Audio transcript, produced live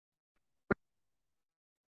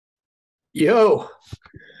Yo,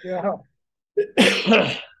 Yeah.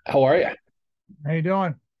 how are you? How you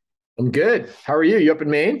doing? I'm good. How are you? You up in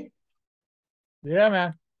Maine? Yeah,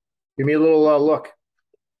 man. Give me a little look.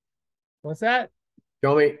 What's that?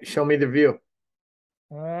 Show me the view.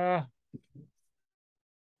 Uh,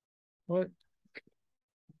 what,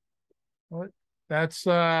 what? That's,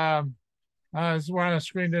 we're on a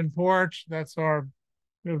screened-in porch. That's our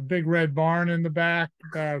we have a big red barn in the back.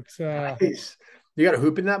 That's, Nice. You got a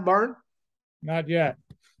hoop in that barn? not yet.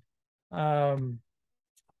 Um,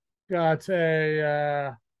 got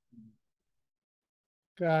a,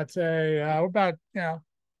 we're about,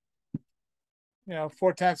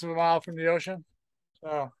 4/10 of a mile from the ocean.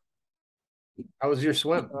 So, How was your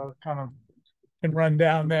swim? kind of can run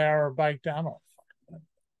down there or bike down. Oh,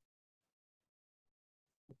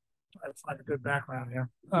 that's like a good background here.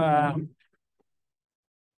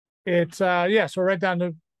 So right down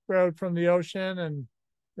the road from the ocean, and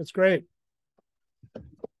it's great.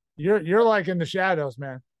 You're like in the shadows,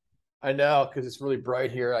 man. I know because it's really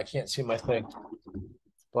bright here. I can't see my thing.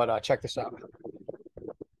 But check this out.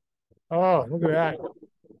 Oh, look at that.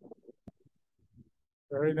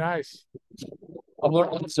 Very nice. I'm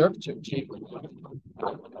learning how to surf too, Chief.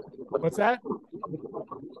 What's that?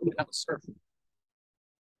 Learn how to surf.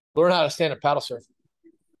 Learn how to stand up paddle surf.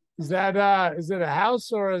 Is it a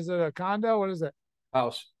house or is it a condo? What is it?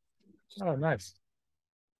 House. Oh, nice.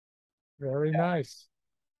 Very Yeah. nice.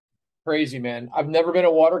 Crazy, man. I've never been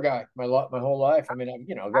a water guy my whole life. I mean, I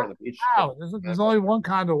go to the beach. Wow, there's only one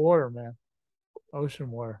kind of water, man. Ocean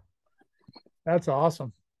water. That's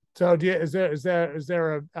awesome. So is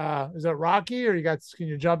that rocky or can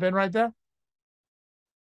you jump in right there?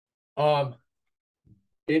 Um,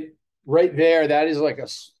 it right there. That is like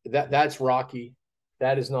that's rocky.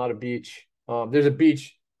 That is not a beach. There's a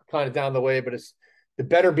beach kind of down the way, but it's the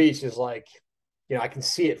better beach is like, I can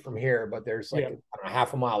see it from here, but there's like Yeah. I don't know,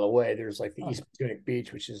 half a mile away. There's like the Oh, East Punic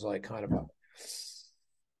Beach, which is like kind of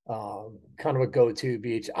a go-to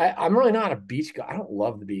beach. I'm really not a beach guy. I don't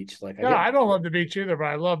love the beach. Like I no, get I don't love the beach either, but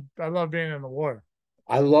I love being in the water.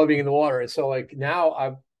 I love being in the water. And so like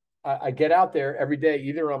now I get out there every day,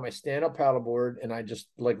 either on my stand-up paddleboard and I just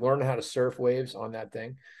like learn how to surf waves on that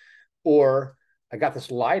thing, or I got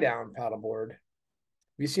this lie down paddleboard.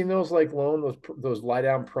 Have you seen those like those lie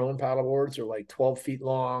down prone paddleboards are like 12 feet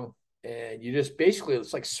long and you just basically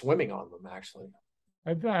it's like swimming on them actually.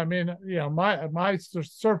 I mean, my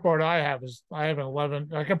surfboard I have an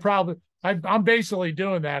 11. I'm basically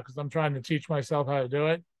doing that because I'm trying to teach myself how to do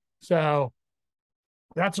it. So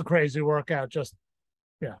that's a crazy workout. Just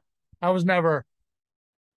yeah, I was never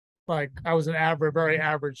I was an very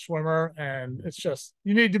average swimmer, and it's just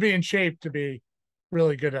you need to be in shape to be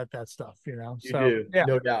really good at that stuff. You So do, yeah,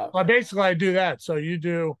 no doubt. well, basically I do that. So you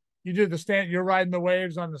do the stand, you're riding the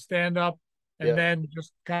waves on the stand up, and Yeah. then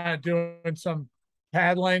just kind of doing some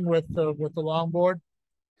paddling with the longboard.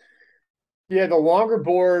 Yeah, the longer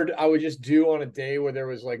board I would just do on a day where there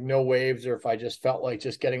was like no waves, or if I just felt like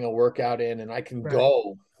just getting a workout in and I can Right.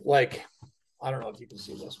 go like, I don't know if you can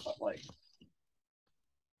see this, but like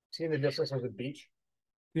seeing the distance of the beach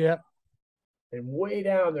Yeah. and way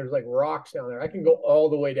down there's like rocks down there. I can go all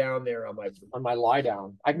the way down there on my lie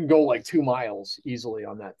down. I can go like 2 miles easily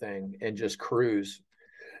on that thing and just cruise.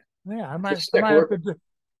 Yeah. I Just might I stick might have work. to do.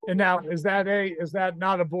 And now is that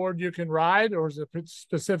not a board you can ride, or is it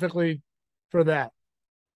specifically for that?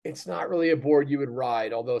 It's not really a board you would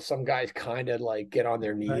ride, although some guys kind of like get on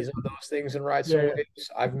their Right. knees on those things and ride Yeah, some yeah. waves.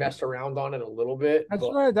 I've messed around on it a little bit, That's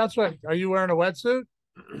but right. That's right. Are you wearing a wetsuit?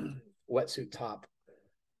 wetsuit top.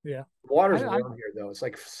 Yeah. Water's I warm here though. It's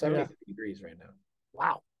like yeah. 73 degrees right now.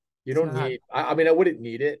 Wow. You It's don't not. need, I mean, I wouldn't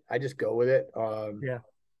need it. I just go with it. Yeah.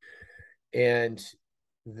 And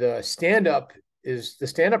the stand up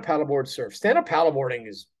paddleboard surf. Stand up paddleboarding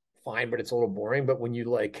is fine, but it's a little boring. But when you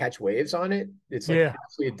like catch waves on it, it's like Yeah.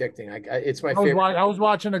 absolutely addicting. It's my I was favorite. I was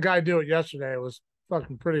watching a guy do it yesterday. It was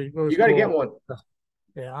fucking pretty. It was You got to get cool. one.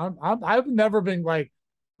 Yeah. I've never been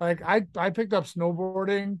I picked up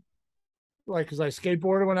snowboarding because I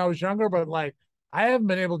skateboarded when I was younger, but I haven't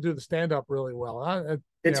been able to do the stand up really well.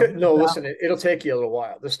 No, listen, it'll take you a little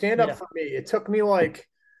while. The stand up Yeah. for me, it took me like,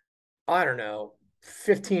 I don't know,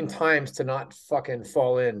 15 times to not fucking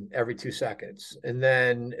fall in every 2 seconds. And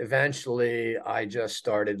then eventually I just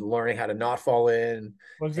started learning how to not fall in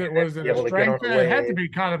and then Was it be a able to get on strength the thing? It had to wave. be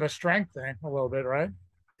kind of a strength thing a little bit, right?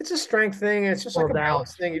 It's a strength thing. And it's just Or like a balance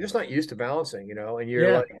balance. thing. You're just not used to balancing, and you're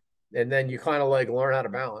Yeah. like, and then you kind of like learn how to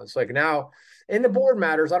balance. Like now, and the board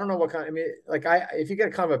matters. I don't know what kind. I mean, like if you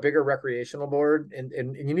get kind of a bigger recreational board and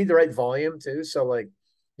you need the right volume too. So like,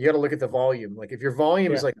 You got to look at the volume. Like if your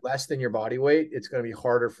volume is Yeah. like less than your body weight, it's going to be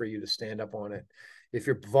harder for you to stand up on it. If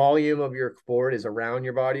your volume of your board is around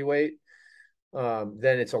your body weight,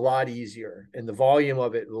 then it's a lot easier. And the volume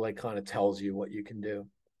of it like kind of tells you what you can do.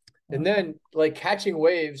 And then like catching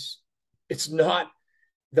waves, it's not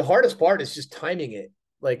the hardest part is just timing it.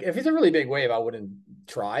 Like if it's a really big wave, I wouldn't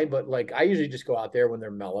try, but like I usually just go out there when they're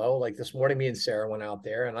mellow. Like this morning, me and Sarah went out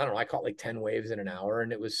there and I don't know, I caught like 10 waves in an hour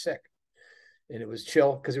and it was sick and it was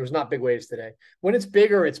chill because it was not big waves today. When it's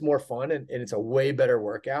bigger, it's more fun and it's a way better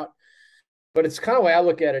workout. But it's kind of the way I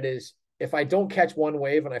look at it is if I don't catch one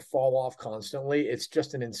wave and I fall off constantly, it's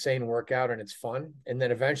just an insane workout and it's fun. And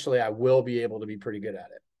then eventually I will be able to be pretty good at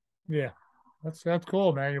it. Yeah. That's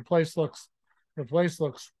cool, man. Your place looks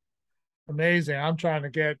amazing. I'm trying to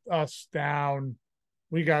get us down.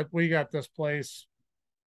 We got this place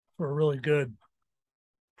for a really good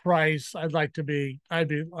price. I'd like to be on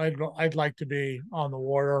the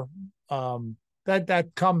water.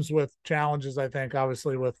 That comes with challenges, I think,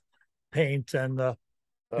 obviously with paint and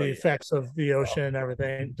Oh the yeah. effects of the ocean and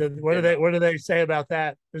everything. Yeah. What do they say about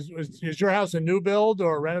that? Is your house a new build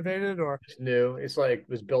or renovated or It's new. It's like it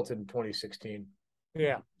was built in 2016.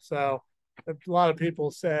 yeah. So a lot of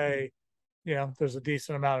people say, there's a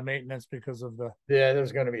decent amount of maintenance because of the Yeah,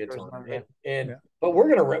 there's going to be a ton. And yeah. but we're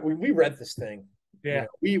gonna rent. We rent this thing. Yeah.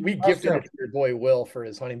 We Us gifted too. it to your boy Will for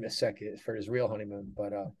his honeymoon second for his real honeymoon.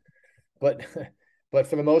 But but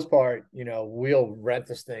for the most part, we'll rent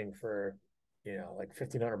this thing for like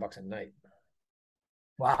 $1,500 a night.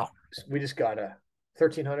 Wow. We just got a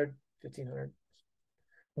 1,300, 1,500.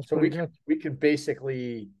 That's So pretty good. we can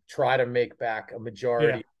basically try to make back a Yeah.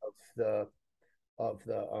 majority of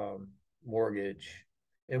the mortgage,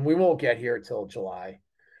 and we won't get here until July.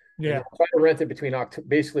 And Yeah. then try to rent it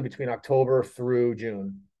basically between October through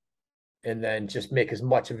June, and then just make as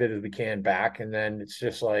much of it as we can back. And then it's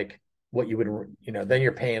just like what you would, then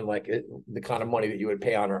you're paying like the kind of money that you would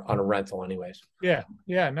pay on a rental, anyways. Yeah.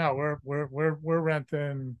 Yeah. No, we're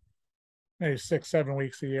renting maybe 6, 7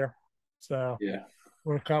 weeks a year. So Yeah.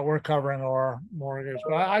 we're covering our mortgage.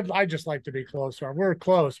 But I'd just like to be closer. We're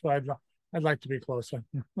close, but I'd like to be closer.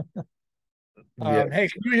 Yeah. Hey,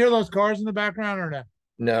 can you hear those cars in the background or no?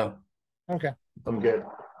 No, Okay. I'm good.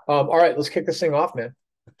 All right, let's kick this thing off, man.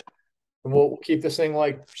 And we'll keep this thing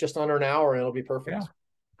like just under an hour, and it'll be perfect. Yeah.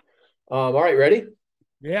 All right, ready?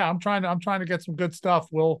 Yeah. I'm trying to get some good stuff.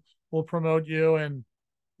 We'll promote you and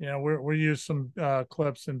we use some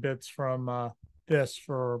clips and bits from this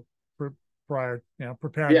for prior,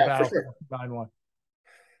 preparing the Yeah, for battle sure.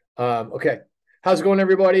 9-1. Okay. How's it going,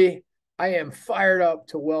 everybody? I am fired up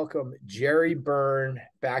to welcome Jerry Byrne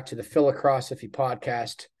back to the Philosophies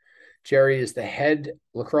podcast. Jerry is the head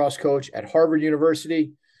lacrosse coach at Harvard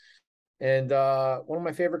University and one of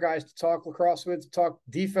my favorite guys to talk lacrosse with, to talk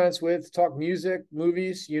defense with, to talk music,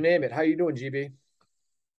 movies, you name it. How you doing, GB?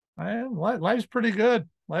 Life's pretty good.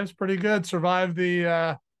 Life's pretty good. Survived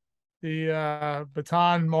the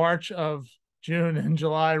baton march of June and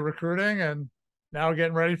July recruiting, and now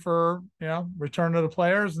getting ready for return to the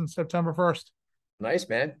players in September 1st. Nice,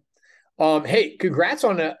 man. Hey, congrats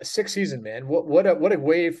on a sixth season, man. What a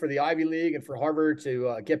wave for the Ivy League and for Harvard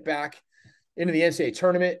to get back into the NCAA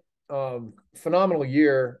tournament. Phenomenal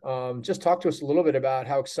year. Just talk to us a little bit about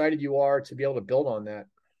how excited you are to be able to build on that.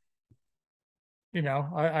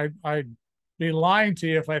 I'd be lying to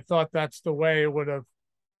you if I thought that's the way it would have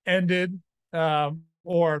ended,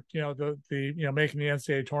 or the making the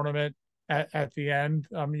NCAA tournament at the end.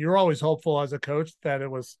 You're always hopeful as a coach that it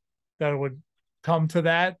would come to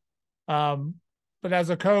that. But as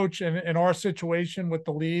a coach in our situation with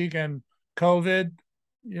the league and COVID,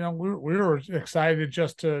 we were excited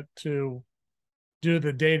just to do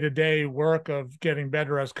the day-to-day work of getting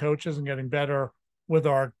better as coaches and getting better with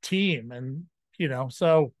our team. And,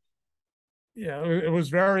 so, it was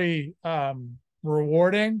very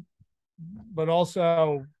rewarding, but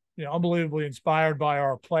also, unbelievably inspired by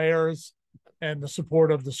our players and the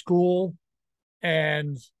support of the school.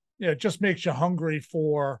 And it just makes you hungry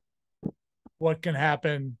for what can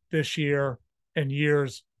happen this year and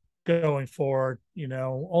years going forward.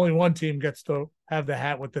 Only one team gets to have the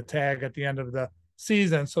hat with the tag at the end of the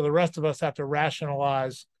season. So the rest of us have to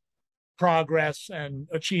rationalize progress and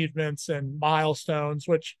achievements and milestones,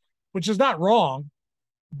 which is not wrong,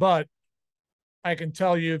 but I can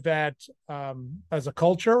tell you that as a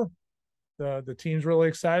culture, the team's really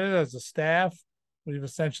excited. As a staff, we've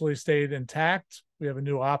essentially stayed intact. We have a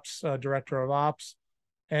new ops director of ops,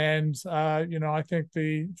 and I think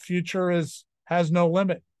the future has no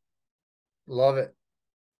limit. Love it.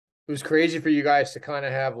 It was crazy for you guys to kind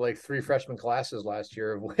of have like 3 freshman classes last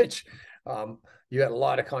year, of which Um, you had a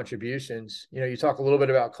lot of contributions. You talk a little bit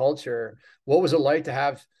about culture. What was it like to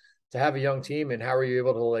have a young team, and how were you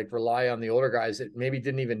able to like rely on the older guys that maybe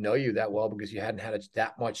didn't even know you that well because you hadn't had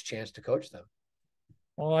that much chance to coach them?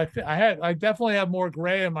 Well, I definitely have more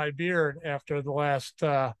gray in my beard after the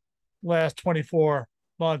last 24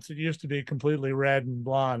 months. It used to be completely red and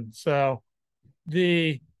blonde. So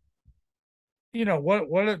the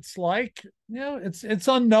what it's like, it's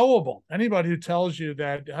unknowable. Anybody who tells you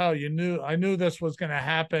that, oh, I knew this was going to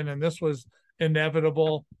happen and this was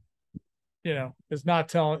inevitable, is not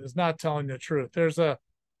telling the truth. There's a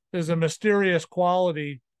mysterious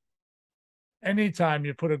quality anytime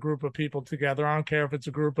you put a group of people together. I don't care if it's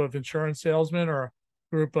a group of insurance salesmen or a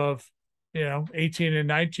group of 18 and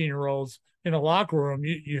 19-year-olds in a locker room.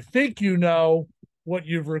 You think what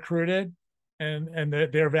you've recruited and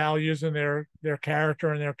their values and their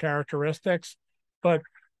character and their characteristics, but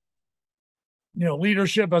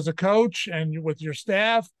leadership as a coach and with your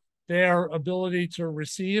staff, their ability to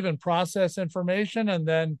receive and process information, and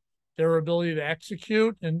then their ability to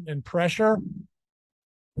execute and pressure,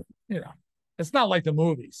 it's not like the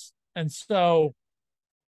movies. And so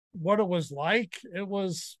what it was like, it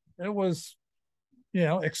was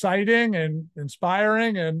exciting and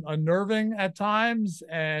inspiring and unnerving at times,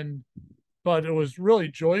 but it was really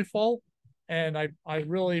joyful. And I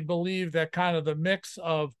really believe that kind of the mix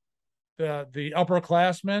of the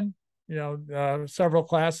upperclassmen, several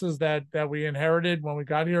classes that we inherited when we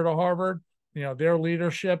got here to Harvard, their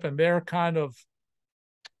leadership and their kind of,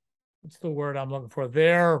 what's the word I'm looking for?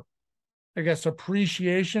 Their, I guess,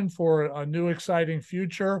 appreciation for a new exciting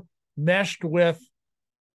future meshed with,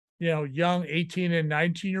 young 18 and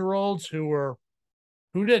 19-year-olds who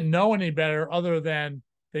didn't know any better other than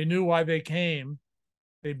they knew why they came.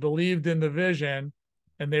 They believed in the vision,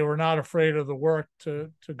 and they were not afraid of the work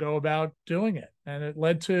to go about doing it. And it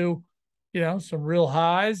led to, some real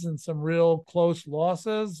highs and some real close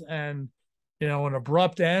losses, and, an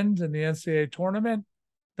abrupt end in the NCAA tournament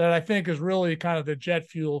that I think is really kind of the jet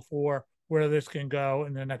fuel for where this can go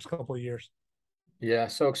in the next couple of years. Yeah,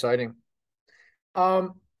 so exciting.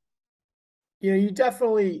 Um, you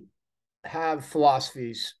definitely have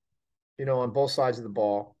philosophies, on both sides of the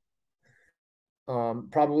ball,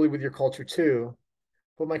 probably with your culture too.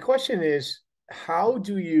 But my question is, how would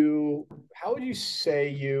you say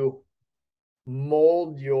you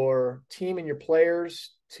mold your team and your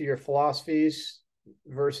players to your philosophies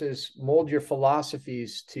versus mold your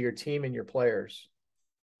philosophies to your team and your players?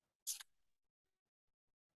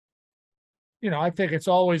 I think it's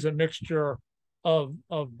always a mixture of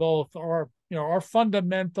both. Our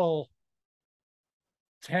fundamental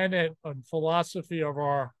tenet and philosophy of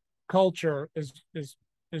our culture is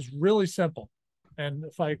really simple. And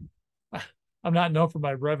I'm not known for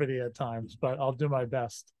my brevity at times, but I'll do my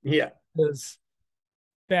best. Yeah. Is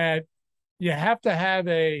that you have to have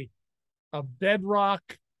a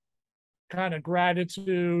bedrock kind of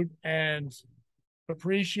gratitude and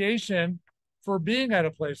appreciation for being at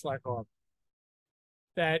a place like Harvard.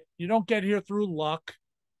 That you don't get here through luck.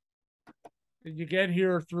 You get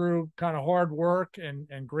here through kind of hard work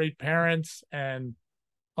and great parents and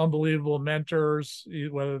unbelievable mentors,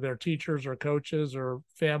 whether they're teachers or coaches or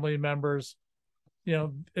family members.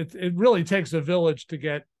 It really takes a village to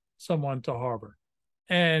get someone to Harvard.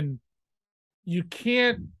 And you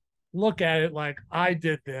can't look at it like, I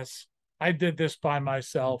did this by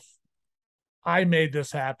myself. I made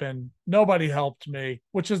this happen. Nobody helped me,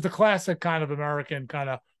 which is the classic kind of American kind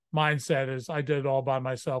of mindset, is I did it all by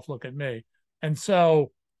myself. Look at me. And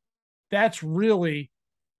so that's really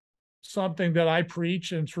something that I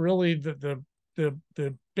preach. And it's really the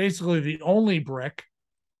basically the only brick,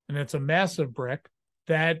 and it's a massive brick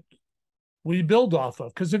that we build off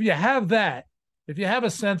of. Because if you have a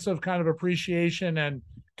sense of kind of appreciation and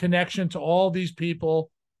connection to all these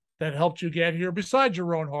people that helped you get here, besides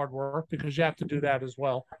your own hard work, because you have to do that as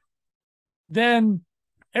well, then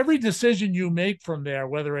every decision you make from there,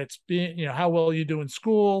 whether it's being, how well you do in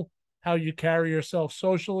school, how you carry yourself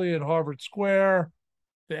socially at Harvard Square,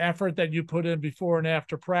 the effort that you put in before and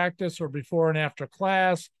after practice or before and after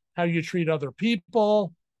class, how you treat other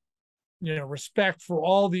people, respect for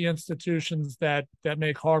all the institutions that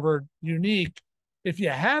make Harvard unique. If you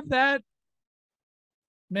have that,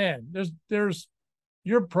 man, there's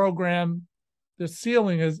your program, the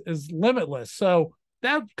ceiling is limitless. So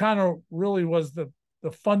that kind of really was the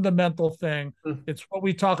fundamental thing. It's what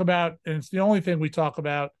we talk about, and it's the only thing we talk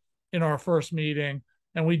about in our first meeting.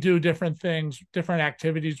 And we do different things, different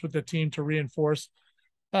activities with the team to reinforce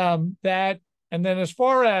that. And then as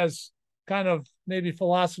far as kind of maybe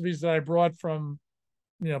philosophies that I brought from,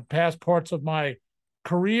 past parts of my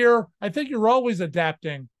career, I think you're always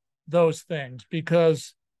adapting those things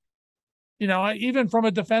because, even from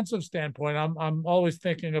a defensive standpoint, I'm always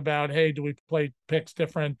thinking about, hey, do we play picks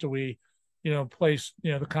different? Do we, place,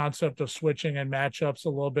 the concept of switching and matchups a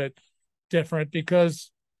little bit different? Because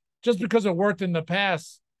just because it worked in the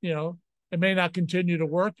past, it may not continue to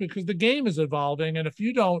work because the game is evolving. And if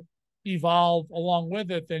you don't evolve along with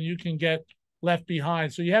it, then you can get left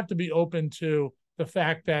behind. So you have to be open to the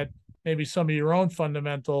fact that maybe some of your own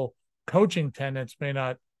fundamental coaching tenets may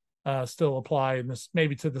not still apply in this,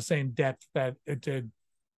 maybe to the same depth that it did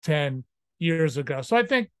 10 years ago. So I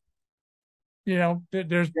think,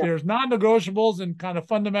 there's non-negotiables and kind of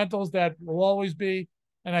fundamentals that will always be.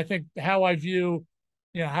 And I think how I view,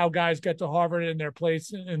 how guys get to Harvard and their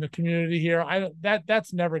place in the community here,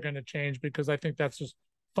 that's never going to change because I think that's just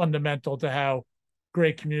fundamental to how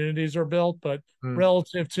great communities are built. But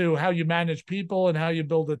relative to how you manage people and how you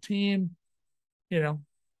build a team,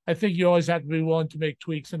 I think you always have to be willing to make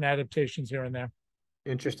tweaks and adaptations here and there.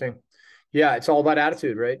 Interesting. Yeah, it's all about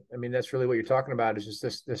attitude, right? I mean, that's really what you're talking about. Is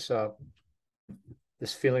just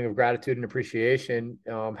this feeling of gratitude and appreciation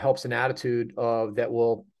helps an attitude that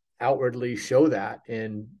will outwardly show that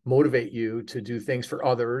and motivate you to do things for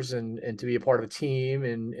others and to be a part of a team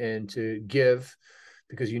and to give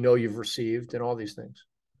because you've received and all these things.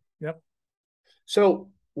 Yep. So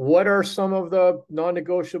what are some of the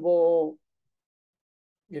non-negotiable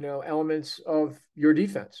elements of your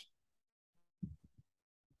defense?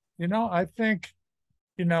 I think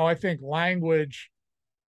language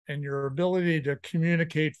and your ability to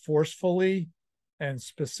communicate forcefully and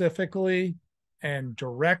specifically and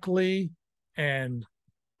directly and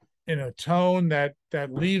in a tone that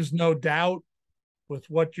leaves no doubt with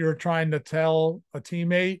what you're trying to tell a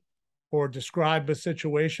teammate or describe a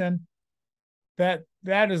situation, that's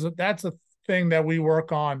a thing that we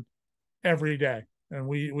work on every day. And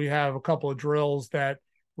we have a couple of drills that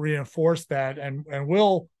reinforce that. And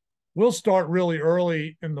we'll start really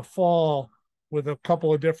early in the fall with a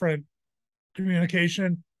couple of different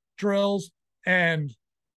communication drills. And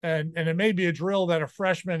it may be a drill that a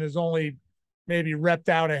freshman has only maybe repped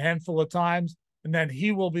out a handful of times. And then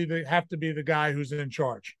he will have to be the guy who's in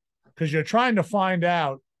charge. Because you're trying to find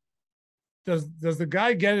out, does the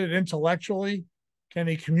guy get it intellectually? Can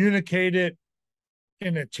he communicate it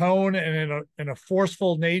in a tone and in a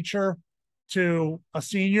forceful nature to a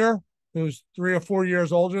senior who's 3 or 4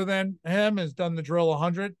 years older than him, has done the drill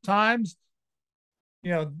 100 times?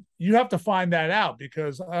 You have to find that out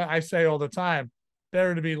because I say all the time,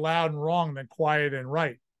 better to be loud and wrong than quiet and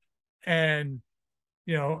right. And,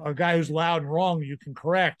 a guy who's loud and wrong, you can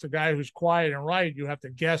correct. A guy who's quiet and right, you have to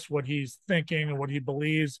guess what he's thinking and what he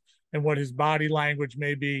believes and what his body language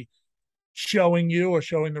may be showing you or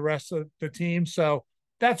showing the rest of the team. So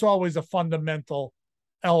that's always a fundamental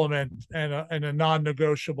element and a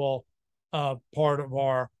non-negotiable part of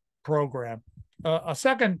our program. A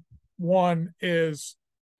second one is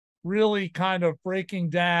really kind of breaking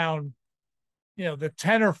down, the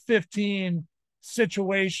 10 or 15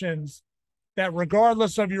 situations that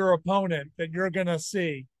regardless of your opponent that you're going to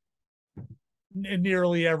see in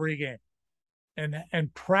nearly every game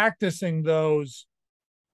and practicing those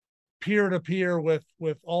peer-to-peer with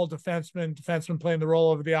all defensemen playing the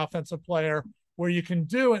role of the offensive player, where you can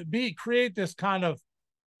create this kind of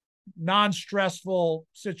non-stressful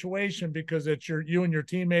situation because it's you and your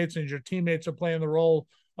teammates, and your teammates are playing the role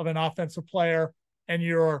of an offensive player, and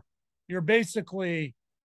you're basically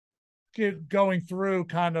going through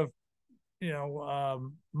kind of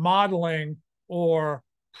modeling or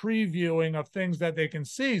previewing of things that they can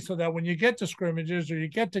see, so that when you get to scrimmages or you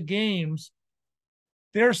get to games,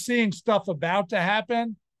 they're seeing stuff about to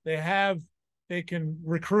happen. They can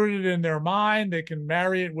recruit it in their mind. They can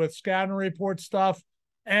marry it with scouting report stuff,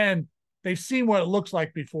 and they've seen what it looks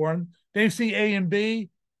like before. And they see A and B,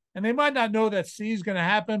 and they might not know that C is going to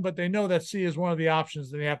happen, but they know that C is one of the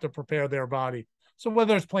options, and they have to prepare their body. So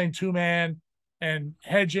whether it's playing 2-man and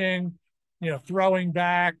hedging, throwing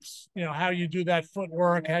backs, how you do that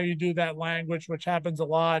footwork, how you do that language, which happens a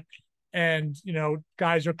lot. And,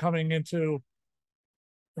 guys are coming into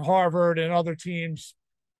Harvard and other teams,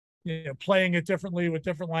 playing it differently with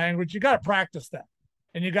different language. You got to practice that,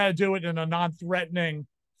 and you got to do it in a non-threatening,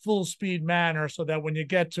 full speed manner, so that when you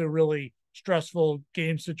get to really stressful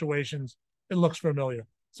game situations, it looks familiar.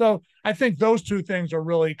 So I think those two things are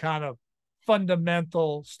really kind of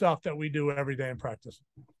fundamental stuff that we do every day in practice.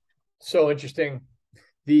 So interesting.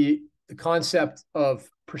 The concept of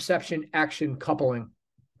perception action coupling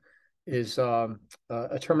is a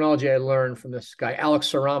terminology I learned from this guy,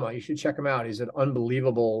 Alex Sarama. You should check him out. He's an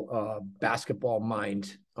unbelievable basketball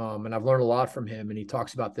mind. And I've learned a lot from him. And he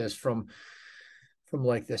talks about this from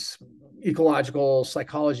like this ecological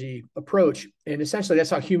psychology approach. And essentially that's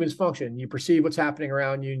how humans function. You perceive what's happening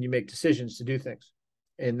around you and you make decisions to do things.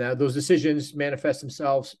 And those decisions manifest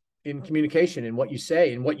themselves in communication and what you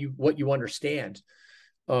say and what you understand.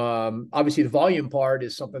 Obviously the volume part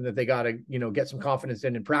is something that they got to, get some confidence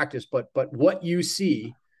in practice, but what you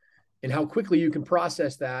see and how quickly you can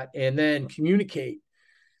process that and then communicate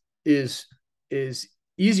is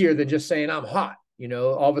easier than just saying I'm hot.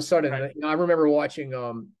 All of a sudden, right. I remember watching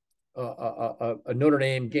a Notre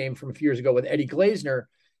Dame game from a few years ago with Eddie Glazner,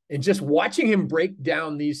 and just watching him break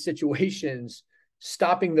down these situations,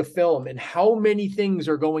 stopping the film, and how many things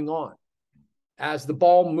are going on as the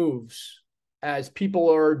ball moves, as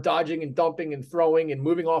people are dodging and dumping and throwing and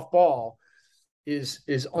moving off ball,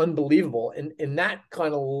 is unbelievable. And that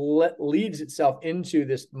kind of leads itself into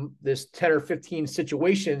this 10 or 15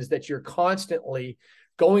 situations that you're constantly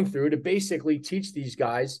going through to basically teach these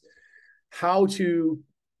guys how to,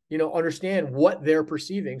 understand what they're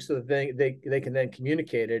perceiving so that they can then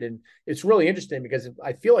communicate it. And it's really interesting because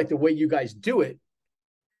I feel like the way you guys do it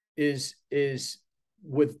is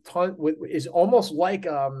almost like,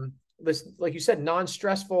 this, like you said,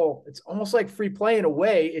 non-stressful. It's almost like free play in a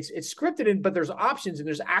way. It's scripted but there's options and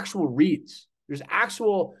there's actual reads. There's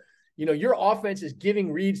actual, your offense is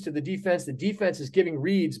giving reads to the defense. The defense is giving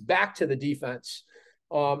reads back to the defense.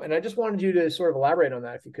 And I just wanted you to sort of elaborate on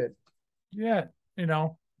that if you could. Yeah.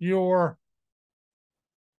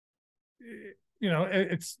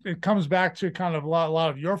 It comes back to kind of a lot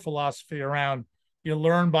of your philosophy around you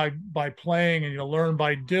learn by playing and you learn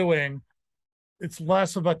by doing. It's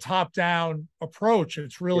less of a top-down approach.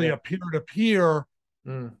 It's really a peer-to-peer,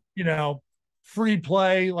 free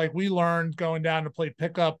play. Like we learned going down to play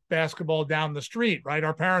pickup basketball down the street, right?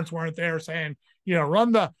 Our parents weren't there saying,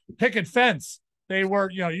 run the picket fence. They were,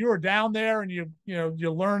 you were down there and you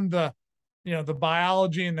learned the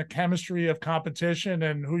biology and the chemistry of competition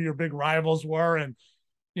and who your big rivals were. And,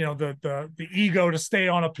 the ego to stay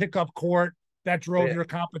on a pickup court that drove your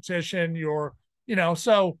competition,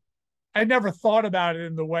 so I never thought about it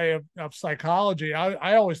in the way of psychology.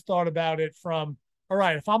 I always thought about it from, all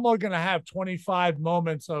right, if I'm only going to have 25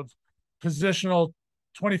 minutes of positional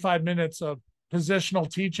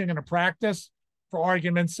teaching in a practice, for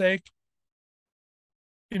argument's sake,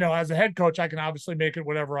 as a head coach, I can obviously make it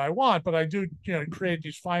whatever I want, but I do, create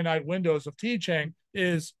these finite windows of teaching.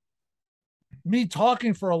 Is me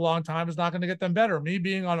talking for a long time is not going to get them better. Me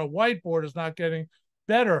being on a whiteboard is not getting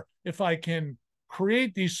better. If I can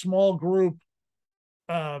create these small group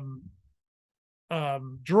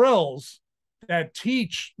drills that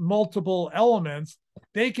teach multiple elements,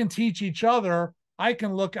 they can teach each other. I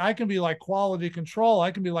can be like quality control.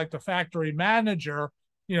 I can be like the factory manager,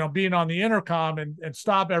 being on the intercom and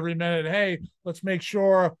stop every minute. Hey, let's make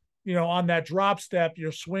sure, on that drop step,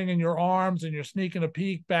 you're swinging your arms and you're sneaking a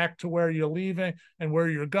peek back to where you're leaving and where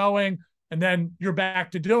you're going. And then you're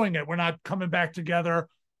back to doing it. We're not coming back together.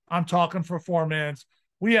 I'm talking for 4 minutes.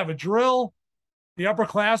 We have a drill. The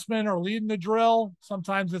upperclassmen are leading the drill.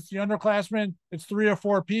 Sometimes it's the underclassmen. It's 3 or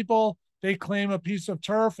 4 people. They claim a piece of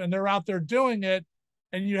turf and they're out there doing it.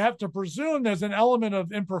 And you have to presume there's an element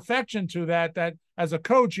of imperfection to that as a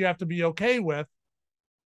coach, you have to be okay with.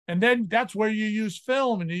 And then that's where you use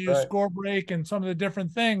film and you use score break and some of the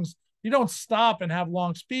different things. You don't stop and have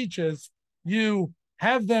long speeches. You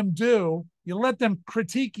have them you let them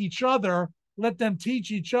critique each other, let them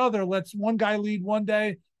teach each other. Let's one guy lead one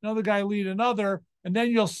day, another guy lead another. And then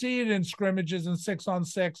you'll see it in scrimmages and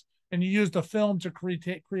 6-on-6. And you use the film to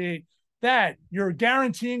create that. You're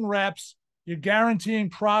guaranteeing reps. You're guaranteeing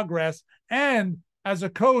progress. And as a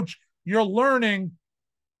coach, you're learning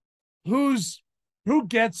who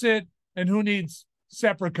gets it and who needs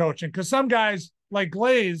separate coaching. Because some guys like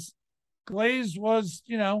Glaze was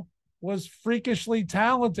freakishly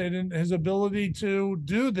talented in his ability to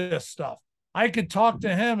do this stuff. I could talk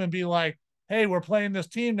to him and be like, hey, we're playing this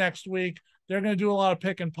team next week. They're going to do a lot of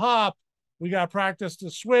pick and pop. We got to practice to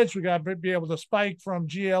switch. We got to be able to spike from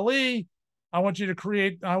GLE. I want you to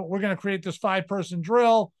we're going to create this 5-person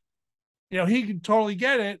drill. He could totally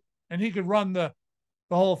get it and he could run the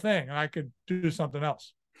whole thing and I could do something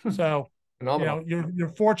else. So,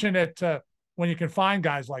 you're fortunate when you can find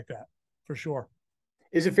guys like that for sure.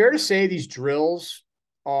 Is it fair to say these drills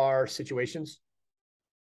are situations?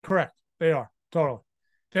 Correct. They are totally.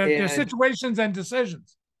 They're situations and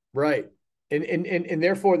decisions. Right. And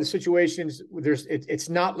therefore the situations it's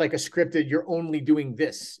not like a scripted, you're only doing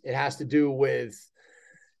this. It has to do with,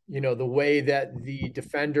 the way that the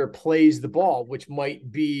defender plays the ball, which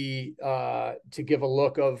might be to give a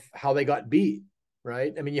look of how they got beat.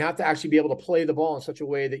 right? I mean, you have to actually be able to play the ball in such a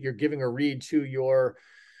way that you're giving a read to your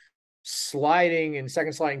sliding and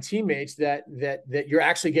second sliding teammates that you're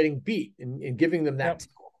actually getting beat and giving them that Yep.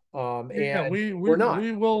 tickle. Yeah, And we we're we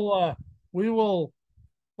not. we will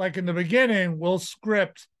like in the beginning, we'll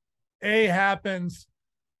script A happens,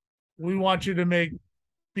 we want you to make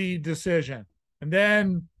B decision. And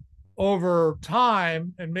then over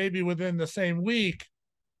time, and maybe within the same week,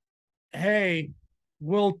 hey,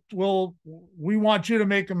 we want you to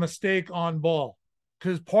make a mistake on ball.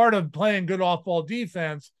 Because part of playing good off ball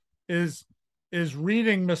defense is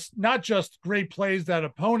reading not just great plays that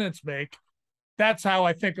opponents make. That's how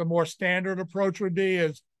I think a more standard approach would be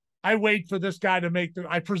is I wait for this guy to make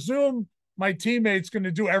I presume my teammate's going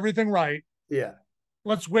to do everything right. Yeah.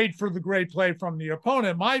 Let's wait for the great play from the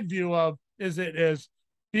opponent. My view of it is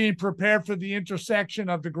being prepared for the intersection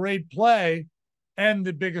of the great play and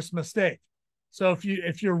the biggest mistake. So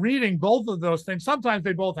if you're reading both of those things, sometimes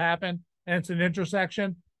they both happen and it's an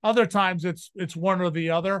intersection. Other times it's one or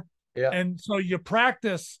the other. Yeah. And so you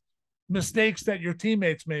practice mistakes that your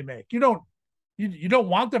teammates may make. You don't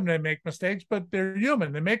want them to make mistakes, but they're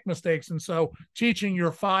human. They make mistakes. And so teaching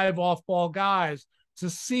your 5 off-ball guys to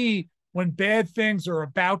see when bad things are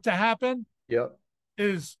about to happen Yep.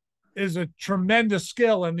 is a tremendous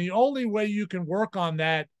skill. And the only way you can work on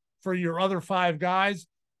that for your other 5 guys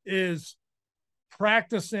is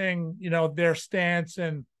practicing, their stance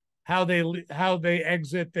and how they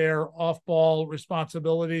exit their off-ball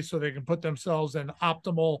responsibilities so they can put themselves in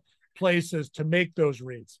optimal places to make those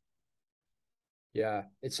reads. Yeah,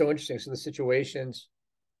 it's so interesting. So the situations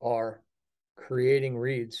are creating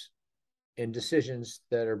reads and decisions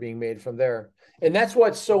that are being made from there. And that's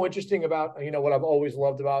what's so interesting about, what I've always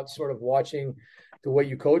loved about sort of watching the way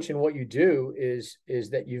you coach and what you do is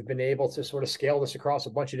that you've been able to sort of scale this across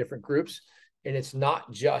a bunch of different groups. And it's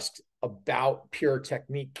not just about pure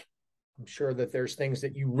technique. I'm sure that there's things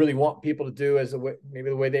that you really want people to do as maybe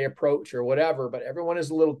the way they approach or whatever, but everyone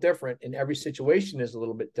is a little different and every situation is a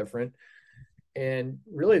little bit different. And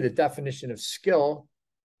really the definition of skill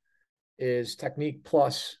is technique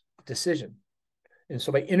plus decision. And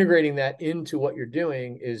so by integrating that into what you're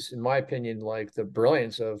doing is, in my opinion, like the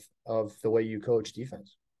brilliance of the way you coach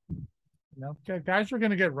defense. Guys are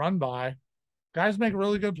going to get run by. Guys make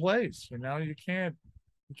really good plays. You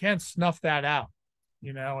can't snuff that out.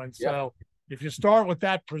 And so if you start with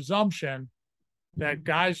that presumption that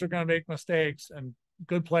guys are going to make mistakes and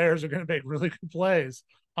good players are going to make really good plays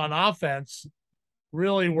on offense,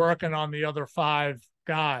 really working on the other 5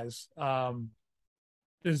 guys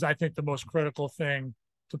is, I think, the most critical thing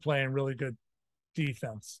to playing really good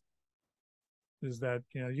defense is that,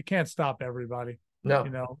 you can't stop everybody.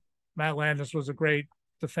 No. Matt Landis was a great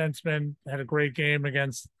defenseman, had a great game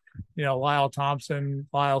against, Lyle Thompson,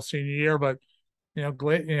 Lyle's senior year, but,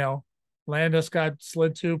 Landis got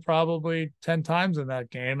slid to probably 10 times in that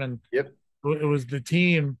game. And it was the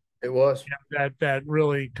team it was that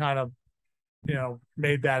really kind of,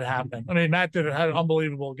 made that happen. I mean, Matt had an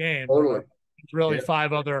unbelievable game. Totally. It's really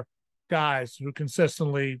 5 other guys who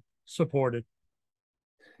consistently supported.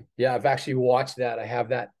 Yeah, I've actually watched that. I have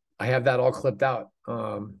that all clipped out.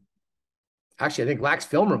 Actually, I think Lax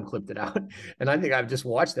Film Room clipped it out. And I think I've just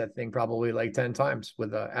watched that thing probably like 10 times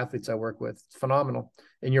with athletes I work with. It's phenomenal.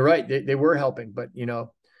 And you're right. They were helping, but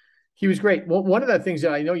he was great. Well, one of the things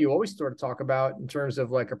that I know you always sort of talk about in terms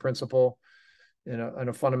of like a principle and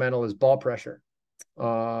a fundamental is ball pressure.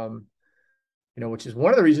 Which is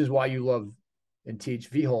one of the reasons why you love and teach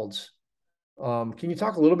V-holds. Can you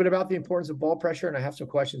talk a little bit about the importance of ball pressure? And I have some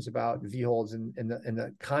questions about V-holds and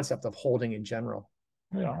the concept of holding in general.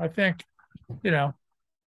 I think,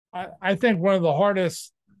 I think one of the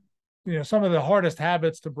hardest, some of the hardest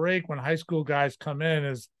habits to break when high school guys come in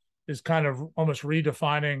is kind of almost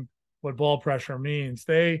redefining what ball pressure means.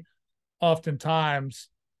 They oftentimes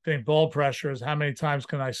think ball pressure is how many times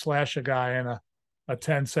can I slash a guy in a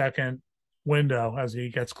 10-second window as he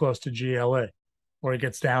gets close to GLE or he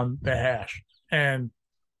gets down the hash. And,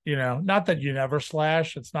 not that you never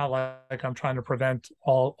slash. It's not like I'm trying to prevent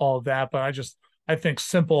all of that, but I think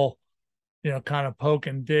simple, kind of poke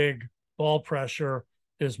and dig ball pressure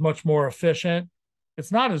is much more efficient.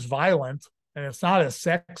 It's not as violent and it's not as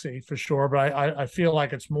sexy for sure, but I feel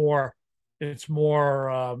like it's more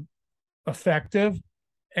effective.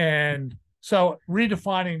 And so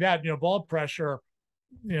redefining that, ball pressure,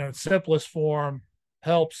 simplest form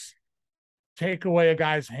helps take away a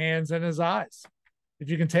guy's hands and his eyes. If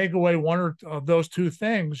you can take away one of those 2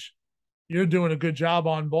 things, you're doing a good job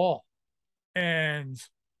on ball. And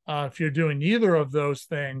if you're doing neither of those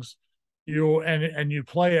things, you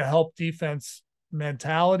play a help defense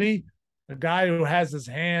mentality, a guy who has his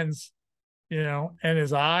hands, and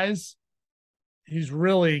his eyes, he's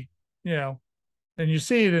really, and you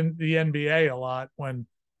see it in the NBA a lot when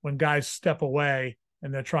guys step away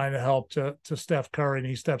and they're trying to help to Steph Curry, and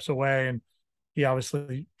he steps away and he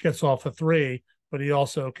obviously gets off a three, but he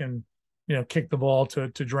also can, kick the ball to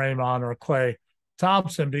Draymond or Klay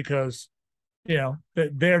Thompson, because,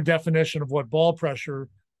 their definition of what ball pressure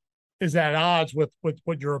is at odds with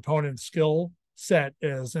what your opponent's skill set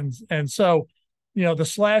is. And so, the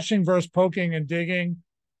slashing versus poking and digging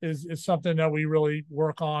is something that we really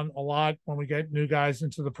work on a lot when we get new guys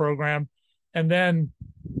into the program. And then,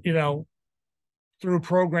 through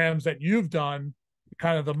programs that you've done,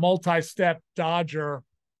 kind of the multi-step dodger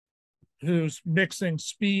who's mixing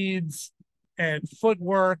speeds and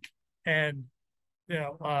footwork and,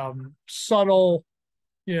 subtle,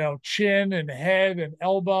 chin and head and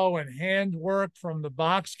elbow and hand work from the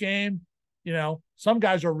box game. Some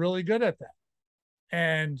guys are really good at that.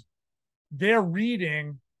 And they're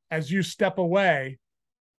reading as you step away,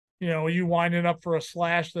 are you winding up for a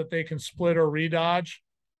slash that they can split or redodge?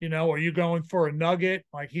 Are you going for a nugget?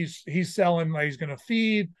 Like he's selling, like he's going to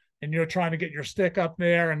feed, and you're trying to get your stick up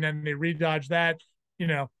there, and then they redodge that.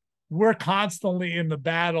 We're constantly in the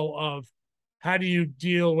battle of how do you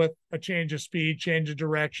deal with a change of speed, change of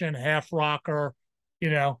direction, half rocker,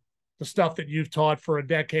 the stuff that you've taught for a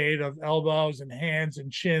decade of elbows and hands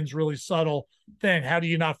and chins, really subtle thing. How do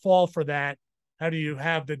you not fall for that? How do you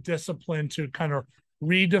have the discipline to kind of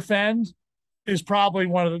redefend? Is probably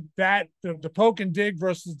one of the poke and dig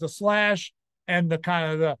versus the slash, and the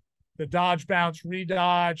kind of the dodge bounce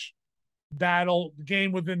redodge battle, the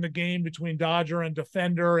game within the game between dodger and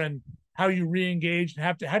defender, and how you re-engage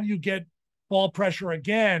and how do you get ball pressure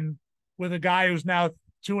again with a guy who's now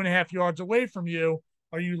 2.5 yards away from you?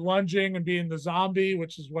 Are you lunging and being the zombie,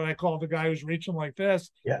 which is what I call the guy who's reaching like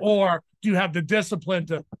this? Yeah. Or do you have the discipline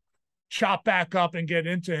to chop back up and get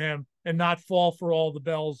into him and not fall for all the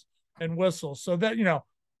bells and whistles? So that,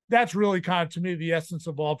 that's really kind of, to me, the essence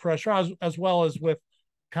of ball pressure, as well as with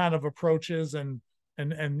kind of approaches and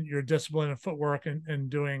your discipline and footwork and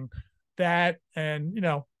doing that. And,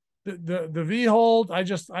 the V hold, I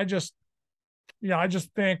just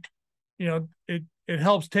think, it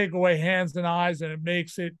helps take away hands and eyes, and it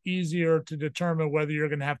makes it easier to determine whether you're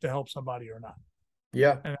going to have to help somebody or not.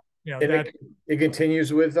 Yeah. And, it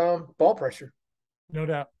continues with ball pressure. No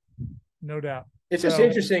doubt. It's just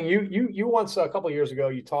interesting. You once, a couple of years ago,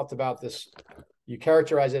 you talked about this. You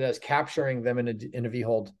characterize it as capturing them in a V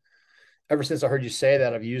hold. Ever since I heard you say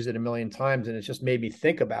that, I've used it a million times, and it's just made me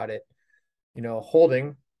think about it.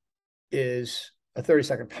 Holding is a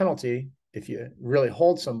 30-second penalty if you really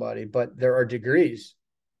hold somebody, but there are degrees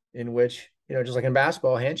in which, just like in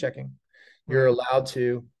basketball, hand checking, you're allowed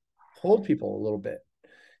to hold people a little bit.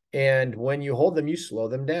 And when you hold them, you slow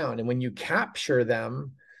them down. And when you capture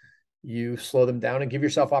them, you slow them down and give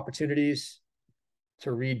yourself opportunities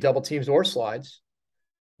to read double teams or slides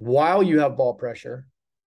while you have ball pressure.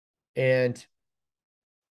 And,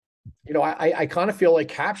 I kind of feel like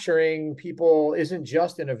capturing people isn't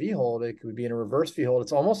just in a V hold. It could be in a reverse V hold.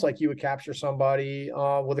 It's almost like you would capture somebody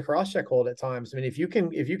with a cross check hold at times. I mean, if you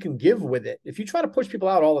can give with it, if you try to push people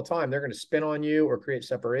out all the time, they're going to spin on you or create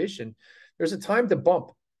separation. There's a time to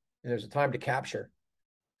bump and there's a time to capture.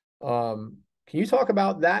 Can you talk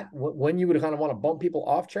about that? When you would kind of want to bump people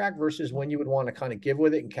off track versus when you would want to kind of give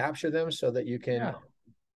with it and capture them so that you can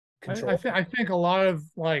control? I think a lot of,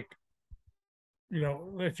 like,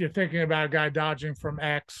 if you're thinking about a guy dodging from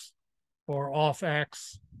X or off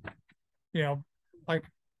X, like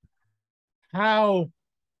how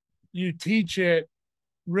you teach it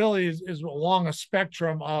really is along a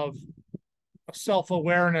spectrum of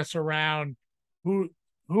self-awareness around who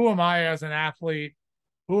am I as an athlete,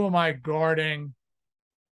 who am I guarding,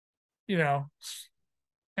 and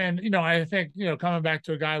I think coming back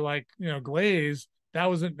to a guy like Glaze, that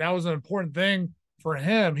was an important thing for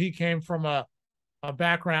him. He came from a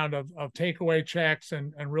background of takeaway checks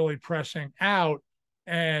and really pressing out,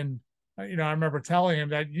 and I remember telling him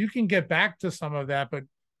that you can get back to some of that, but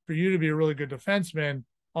for you to be a really good defenseman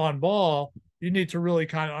on ball, you need to really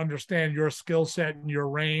kind of understand your skill set and your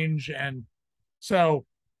range. And so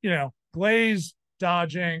Glaze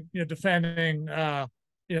dodging, defending, a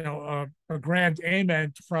grand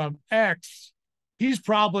amen from X, he's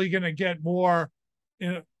probably going to get more.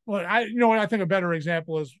 What I think a better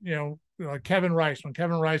example is, like Kevin Rice. When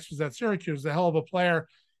Kevin Rice was at Syracuse, a hell of a player,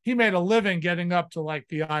 he made a living getting up to like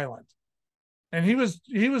the island, and he was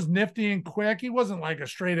nifty and quick. He wasn't like a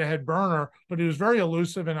straight ahead burner, but he was very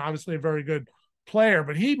elusive and obviously a very good player.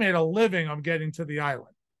 But he made a living on getting to the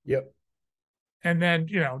island. Yep. And then,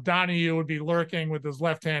 Donahue would be lurking with his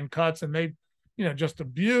left hand cuts, and they, just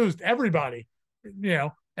abused everybody,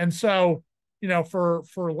 And so,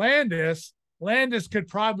 for Landis could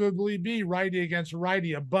probably be righty against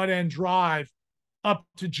righty, a butt end drive up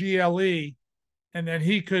to GLE, and then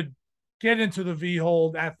he could get into the V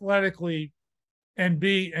hold athletically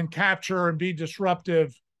and capture and be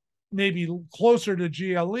disruptive, maybe closer to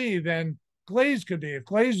GLE than Glaze could be. If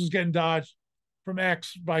Glaze was getting dodged from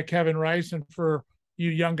X by Kevin Rice, and for you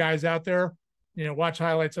young guys out there, watch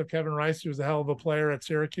highlights of Kevin Rice. He was a hell of a player at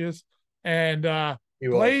Syracuse. And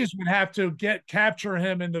Glaze would have to capture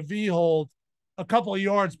him in the V hold a couple of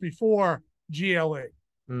yards before GLE.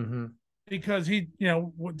 Mm-hmm. Because he,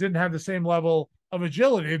 didn't have the same level of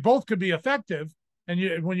agility. Both could be effective.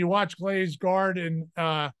 And when you watch Glaze guard in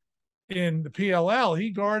the PLL, he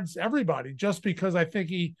guards everybody just because I think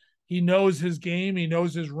he knows his game, he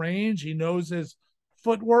knows his range, he knows his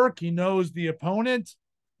footwork, he knows the opponent,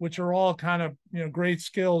 which are all kind of great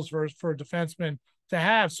skills for a defenseman to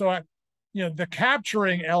have. So the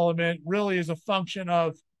capturing element really is a function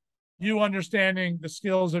of you understanding the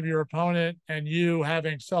skills of your opponent and you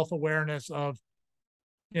having self-awareness of,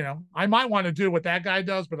 I might want to do what that guy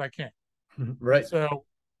does, but I can't. Right. So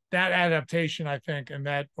that adaptation, I think, and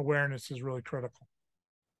that awareness is really critical.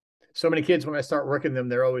 So many kids, when I start working them,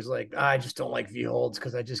 they're always like, I just don't like V holds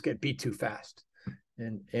because I just get beat too fast.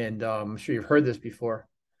 And I'm sure you've heard this before.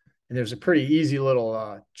 And there's a pretty easy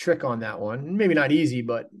little trick on that one. Maybe not easy,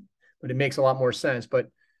 but it makes a lot more sense. But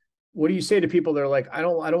what do you say to people that are like, I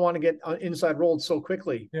don't want to get inside rolled so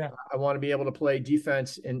quickly. Yeah. I want to be able to play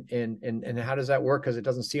defense. And how does that work? Because it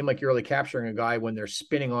doesn't seem like you're really capturing a guy when they're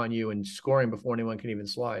spinning on you and scoring before anyone can even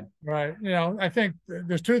slide. Right. I think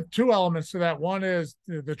there's two elements to that. One is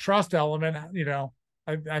the trust element.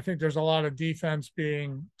 I think there's a lot of defense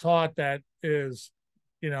being taught that is,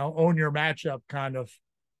 own your matchup kind of,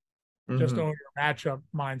 just own your matchup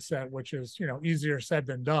mindset, which is, easier said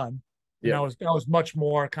than done. Yeah. That was much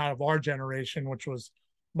more kind of our generation, which was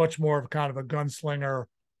much more of kind of a gunslinger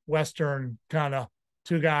Western kind of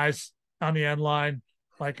two guys on the end line,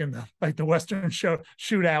 like in the Western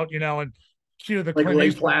shootout, and cue the like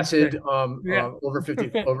Lake Placid, over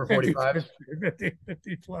 50, over 45,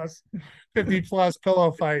 50 plus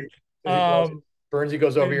pillow fight. Burnsy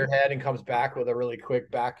goes over your head and comes back with a really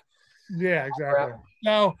quick back. Yeah, exactly.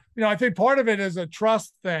 So, I think part of it is a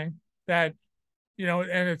trust thing that,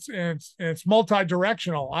 and it's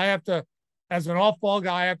multi-directional. I have to, as an off-ball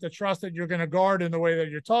guy, I have to trust that you're going to guard in the way that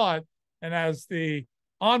you're taught. And as the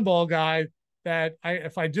on-ball guy, that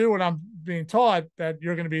if I do what I'm being taught, that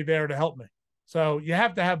you're going to be there to help me. So you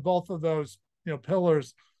have to have both of those,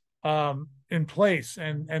 pillars in place.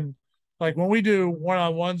 And like when we do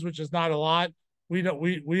one-on-ones, which is not a lot,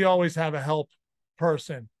 we always have a help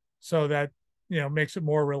person so that, makes it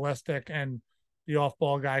more realistic and the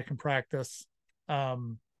off-ball guy can practice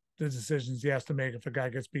the decisions he has to make if a guy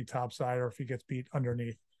gets beat topside or if he gets beat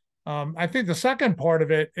underneath. I think the second part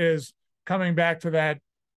of it is coming back to that,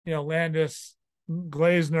 Landis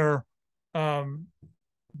Glazner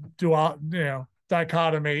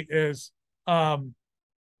dichotomy is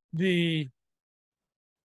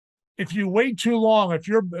if you wait too long, if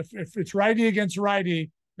it's righty against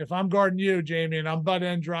righty, if I'm guarding you, Jamie, and I'm butt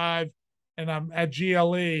end drive and I'm at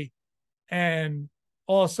GLE and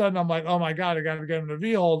all of a sudden I'm like, oh my God, I got to get him to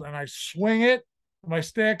V hold, and I swing it, my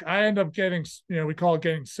stick, I end up getting, we call it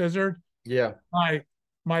getting scissored. Yeah.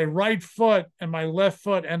 My right foot and my left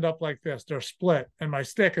foot end up like this. They're split. And my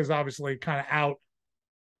stick is obviously kind of out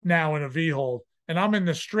now in a V hold. And I'm in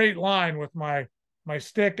the straight line with my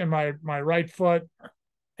stick and my right foot.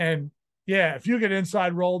 And yeah, if you get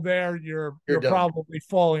inside rolled there, you're probably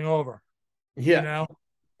falling over. Yeah.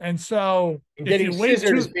 And so getting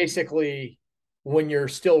scissored is basically when you're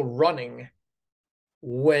still running,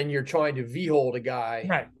 when you're trying to V hold a guy.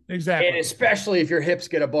 Right. Exactly. And especially if your hips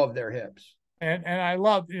get above their hips. And I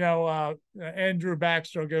love, Andrew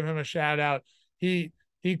Baxter, I'll give him a shout out. He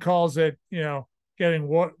calls it, getting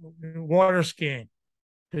water skiing,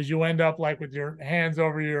 because you end up like with your hands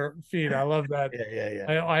over your feet. I love that.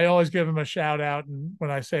 Yeah. I always give him a shout out, and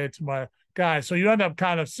when I say it to my guys, so you end up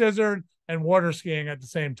kind of scissored and water skiing at the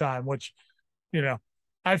same time, which,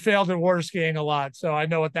 I failed at water skiing a lot, so I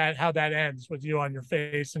know how that ends with you on your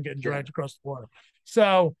face and getting dragged across the water.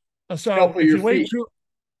 So if you wait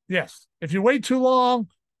if you wait too long,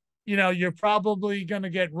 you're probably going to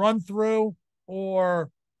get run through or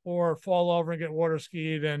fall over and get water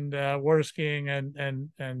skied and water skiing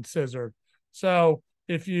and scissored. So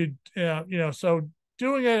if you so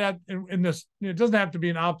doing it in this, it doesn't have to be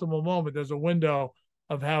an optimal moment. There's a window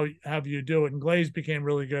of how you do it. And Glaze became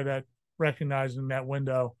really good at recognizing that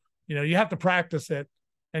window. You have to practice it,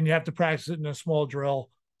 and you have to practice it in a small drill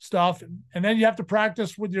stuff. And then you have to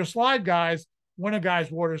practice with your slide guys when a guy's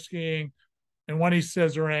water skiing and when he's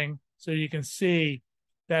scissoring, so you can see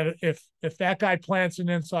that if that guy plants an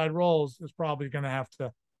inside rolls, it's probably going to have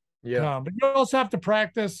to come. But you also have to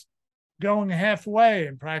practice going halfway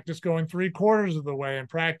and practice going 3/4 of the way and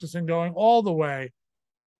practicing going all the way.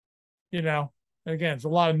 Again, it's a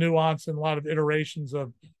lot of nuance and a lot of iterations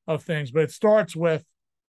of things, but it starts with,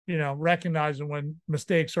 recognizing when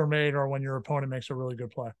mistakes are made or when your opponent makes a really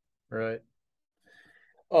good play. Right.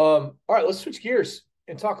 All right, let's switch gears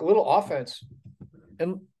and talk a little offense.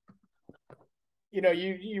 And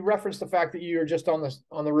you referenced the fact that you're just on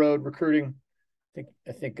the road recruiting.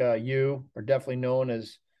 I think you are definitely known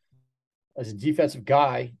as a defensive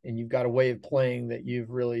guy, and you've got a way of playing that you've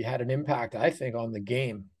really had an impact, I think, on the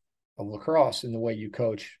game of lacrosse in the way you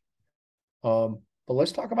coach. But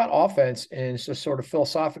let's talk about offense and just sort of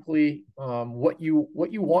philosophically, what you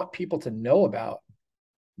want people to know about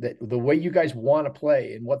that, the way you guys want to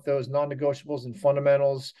play, and what those non-negotiables and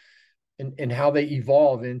fundamentals and how they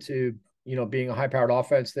evolve into, being a high-powered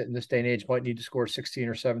offense that in this day and age might need to score 16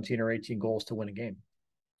 or 17 or 18 goals to win a game.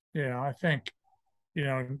 Yeah, I think,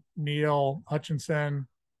 Neil Hutchinson,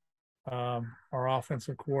 our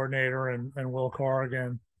offensive coordinator, and Will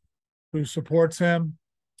Corrigan, who supports him,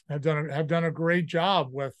 have done a great job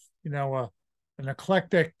with, an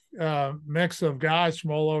eclectic mix of guys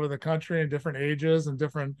from all over the country and different ages and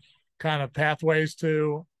different kind of pathways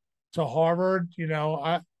to Harvard.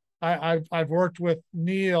 I've worked with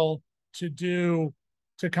Neil to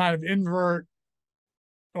kind of invert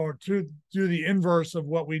or to do the inverse of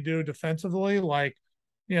what we do defensively. Like,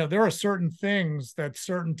 there are certain things that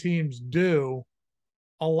certain teams do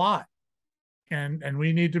a lot, and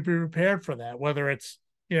we need to be prepared for that, whether it's,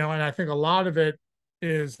 and I think a lot of it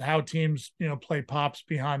is how teams, play pops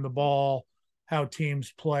behind the ball, how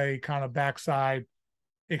teams play kind of backside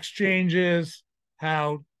exchanges,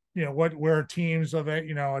 how, where teams are they,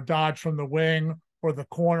 a dodge from the wing or the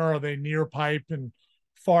corner, are they near pipe and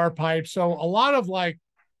far pipe. So a lot of like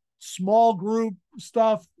small group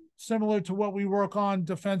stuff similar to what we work on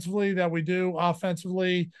defensively that we do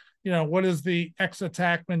offensively. What is the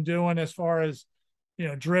ex-attackman doing as far as,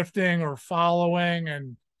 drifting or following?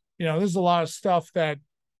 And, there's a lot of stuff that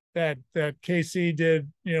KC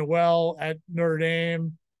did, well at Notre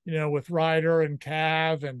Dame, with Ryder and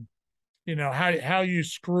Cav, and, how you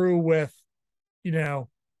screw with,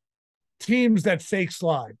 teams that fake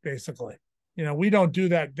slide, basically. We don't do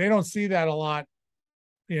that. They don't see that a lot,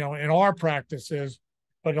 in our practices,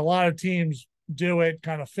 but a lot of teams do it,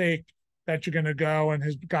 kind of fake that you're going to go and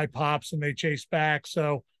his guy pops and they chase back.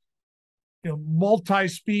 So,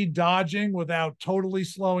 multi-speed dodging without totally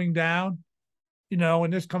slowing down,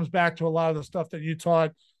 and this comes back to a lot of the stuff that you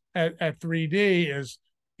taught at 3D is,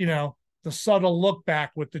 the subtle look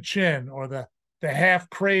back with the chin, or the half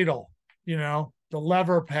cradle, the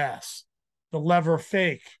lever pass, the lever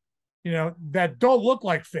fake, that don't look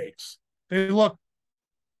like fakes. They look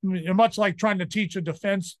much like trying to teach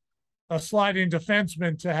a sliding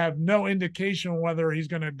defenseman to have no indication whether he's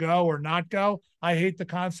going to go or not go. I hate the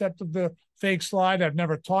concept of the fake slide. I've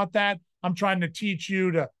never taught that. I'm trying to teach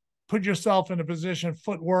you to put yourself in a position,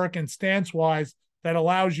 footwork and stance-wise, that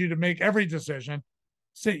allows you to make every decision.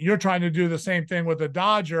 So you're trying to do the same thing with a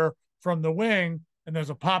dodger from the wing, and there's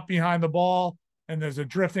a pop behind the ball, and there's a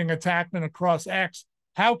drifting attackman across X.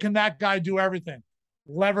 How can that guy do everything?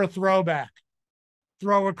 Lever throwback,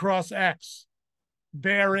 throw across X,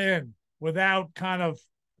 bear in, without kind of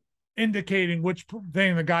indicating which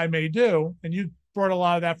thing the guy may do. And you brought a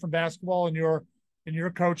lot of that from basketball in your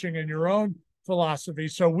coaching and your own philosophy.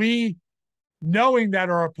 So we, knowing that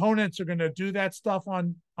our opponents are going to do that stuff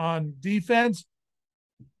on defense,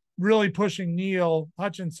 really pushing Neil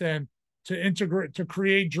Hutchinson to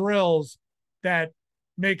create drills that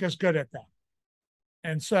make us good at that.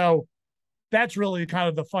 And so that's really kind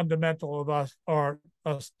of the fundamental of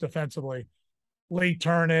us defensively. Late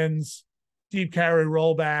turn-ins, deep carry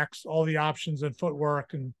rollbacks, all the options and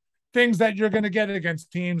footwork and things that you're going to get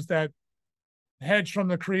against teams that hedge from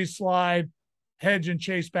the crease slide, hedge and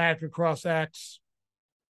chase back across X.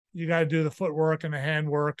 You got to do the footwork and the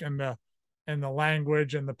handwork and the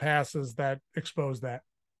language and the passes that expose that.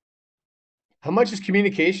 How much is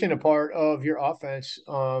communication a part of your offense?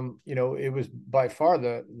 It was by far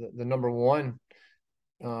the number one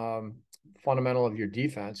fundamental of your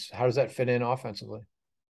defense. How does that fit in offensively?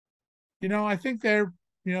 I think they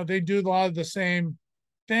do a lot of the same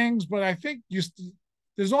things, but I think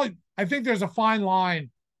there's a fine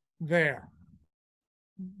line there.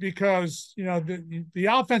 because, the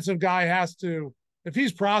offensive guy has to, if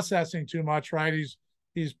he's processing too much, right,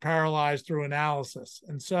 he's paralyzed through analysis.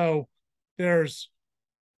 And so there's,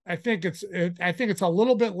 I think it's a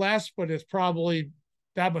little bit less, but it's probably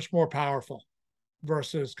that much more powerful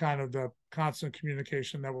versus kind of the constant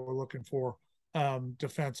communication that we're looking for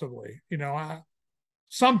defensively.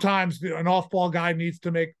 Sometimes an off-ball guy needs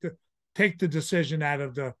to take the decision out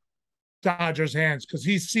of the Dodgers' hands because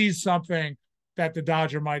he sees something that the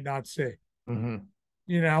Dodger might not see. Mm-hmm.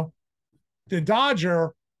 The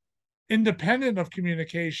Dodger, independent of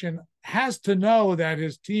communication, has to know that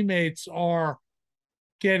his teammates are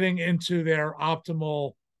getting into their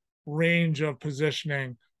optimal range of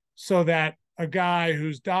positioning so that a guy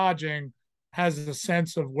who's dodging has a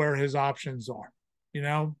sense of where his options are,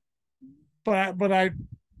 but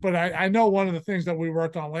I know one of the things that we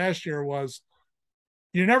worked on last year was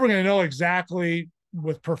you're never going to know exactly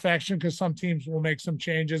with perfection because some teams will make some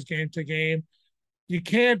changes game to game. You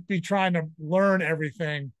can't be trying to learn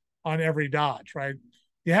everything on every dodge, right?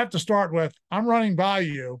 You have to start with, I'm running by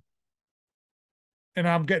you and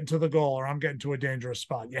I'm getting to the goal or I'm getting to a dangerous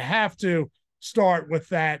spot. You have to start with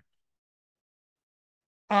that,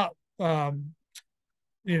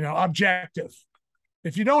 objective.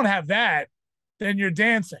 If you don't have that, then you're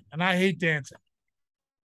dancing. And I hate dancing.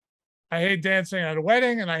 I hate dancing at a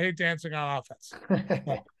wedding and I hate dancing on offense.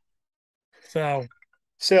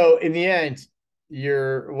 So in the end,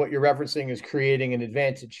 what you're referencing is creating an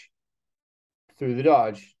advantage through the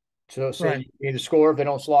dodge. So right. You can either score if they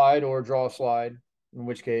don't slide or draw a slide, in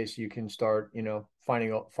which case you can start,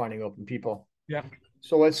 finding open people. Yeah.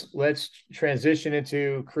 So let's transition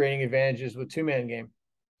into creating advantages with two-man game,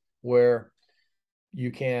 where you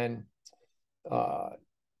can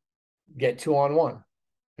get 2-on-1.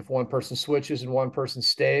 If one person switches and one person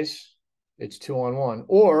stays, it's 2-on-1.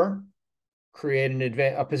 Or create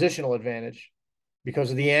a positional advantage because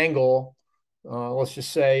of the angle. Let's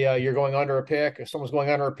just say you're going under a pick, or someone's going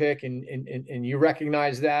under a pick, and you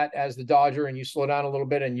recognize that as the dodger, and you slow down a little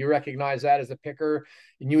bit, and you recognize that as the picker,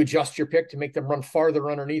 and you adjust your pick to make them run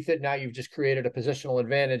farther underneath it. Now you've just created a positional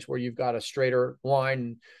advantage where you've got a straighter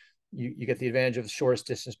line. You get the advantage of the shortest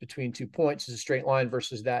distance between 2 points is a straight line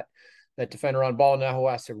versus that defender on ball now who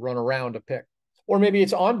has to run around a pick. Or maybe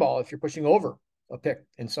it's on ball if you're pushing over a pick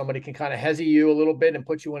and somebody can kind of hezzy you a little bit and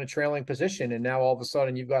put you in a trailing position. And now all of a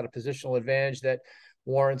sudden you've got a positional advantage that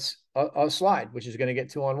warrants a slide, which is going to get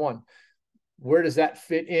 2-on-1. Where does that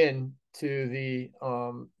fit in to the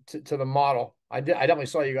to the model? I definitely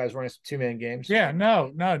saw you guys running some two-man games. Yeah,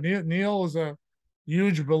 no. Neil is a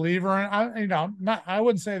huge believer. And I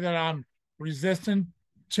wouldn't say that I'm resistant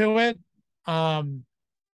to it.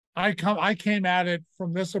 I came at it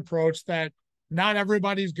from this approach that not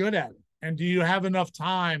everybody's good at it. And do you have enough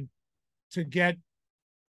time to get?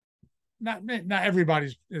 Not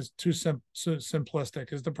everybody is too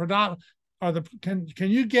simplistic. Is the predominant? Can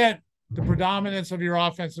you get the predominance of your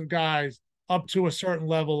offensive guys up to a certain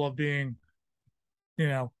level of being,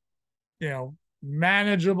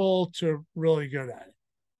 manageable to really good at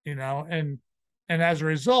it, and as a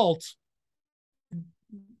result,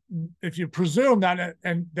 if you presume that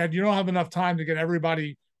and that you don't have enough time to get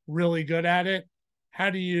everybody really good at it, how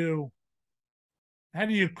do you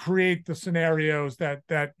create the scenarios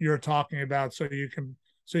that you're talking about so you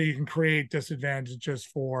can create disadvantages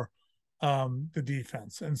for the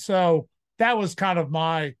defense? And so that was kind of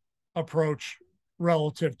my approach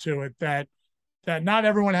relative to it, that not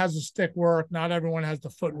everyone has the stick work, not everyone has the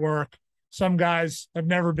footwork. Some guys have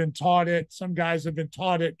never been taught it. Some guys have been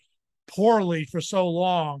taught it poorly for so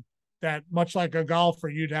long that, much like a golfer,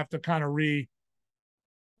 you'd have to kind of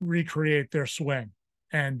recreate their swing.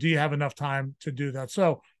 And do you have enough time to do that?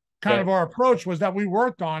 So kind of our approach was that we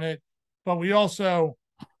worked on it, but we also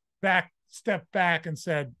stepped back and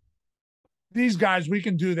said, these guys, we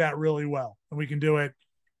can do that really well. And we can do it,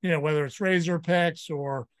 whether it's razor picks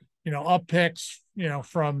or, up picks,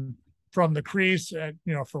 from the crease at,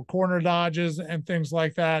 from corner dodges and things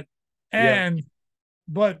like that. And,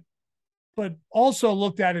 but also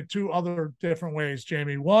looked at it two other different ways,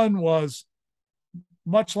 Jamie. One was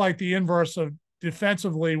much like the inverse of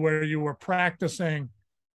defensively, where you were practicing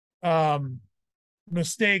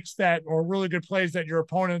mistakes or really good plays that your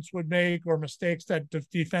opponents would make, or mistakes that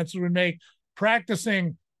defenses would make,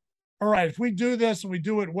 practicing, all right, if we do this and we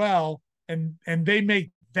do it well and they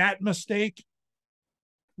make that mistake,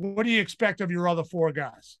 what do you expect of your other four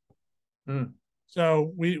guys?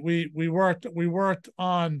 So we worked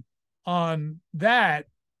on that,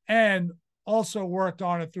 and also worked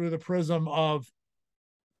on it through the prism of,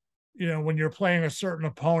 when you're playing a certain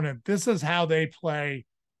opponent, this is how they play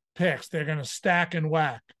picks. They're going to stack and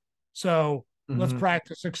whack. So let's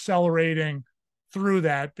practice accelerating through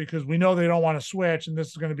that, because we know they don't want to switch, and this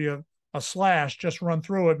is going to be a slash. Just run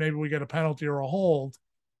through it. Maybe we get a penalty or a hold,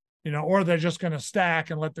 or they're just going to stack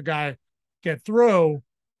and let the guy get through.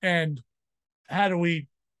 And how do we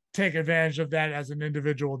take advantage of that as an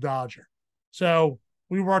individual dodger? So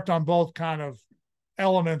we worked on both kind of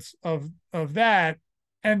elements of that.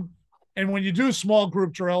 And when you do small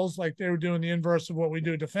group drills, like they were doing the inverse of what we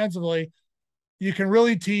do defensively, you can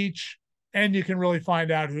really teach, and you can really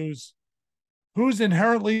find out who's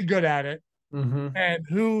inherently good at it, and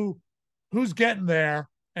who's getting there,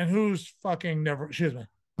 and who's fucking never, excuse me.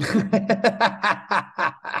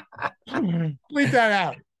 Bleep that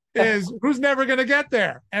out. Is who's never going to get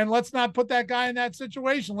there. And let's not put that guy in that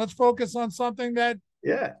situation. Let's focus on something that's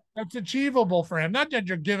achievable for him. Not that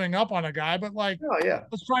you're giving up on a guy, but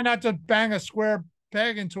let's try not to bang a square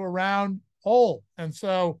peg into a round hole. And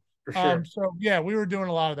so, for sure. We were doing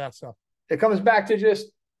a lot of that stuff. It comes back to just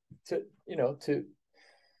to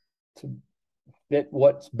get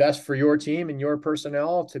what's best for your team and your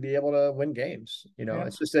personnel to be able to win games.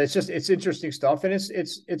 It's interesting stuff, and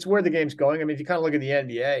it's where the game's going. I mean, if you kind of look at the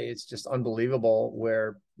NBA, it's just unbelievable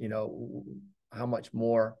where how much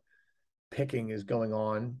more picking is going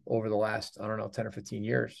on over the last 10 or 15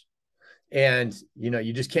 years, and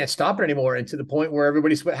you just can't stop it anymore. And to the point where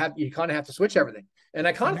you kind of have to switch everything. And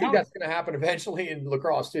I kind of think that's going to happen eventually in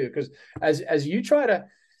lacrosse too, because as you try to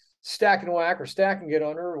stack and whack, or stack and get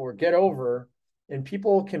under, or get over, and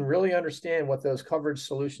people can really understand what those coverage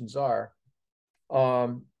solutions are,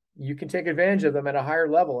 you can take advantage of them at a higher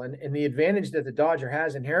level. And the advantage that the dodger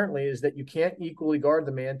has inherently is that you can't equally guard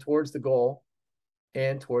the man towards the goal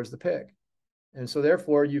and towards the pick. And so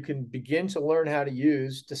therefore you can begin to learn how to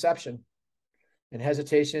use deception and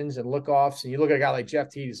hesitations and look-offs. And you look at a guy like Jeff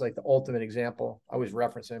Teed, he's like the ultimate example. I always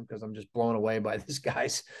reference him because I'm just blown away by this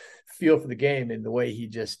guy's feel for the game and the way he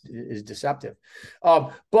just is deceptive.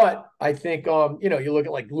 But I think, you look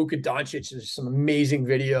at like Luka Doncic, there's some amazing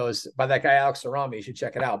videos by that guy, Alex Sarami. You should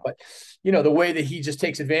check it out. But, the way that he just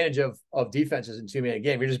takes advantage of defenses in two-minute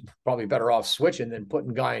game, you're just probably better off switching than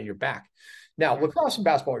putting guy in your back. Now, lacrosse and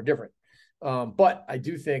basketball are different. But I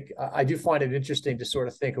do find it interesting to sort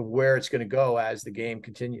of think of where it's going to go as the game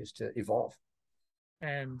continues to evolve.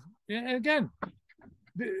 And again,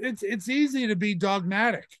 it's easy to be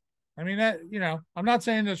dogmatic. I mean, I'm not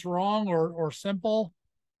saying it's wrong or simple.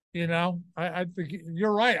 I think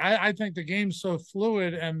you're right. I think the game's so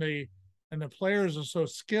fluid, and the players are so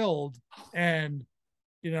skilled, and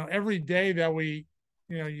every day that we,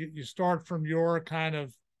 you start from your kind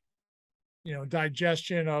of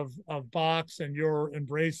digestion of box and your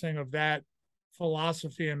embracing of that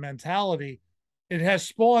philosophy and mentality, it has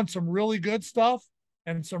spawned some really good stuff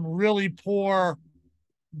and some really poor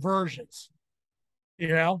versions,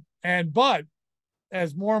 but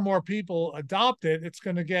as more and more people adopt it, it's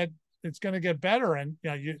going to get better. And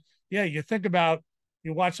you think about,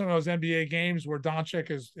 you watch some of those NBA games where Doncic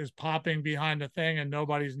is popping behind the thing and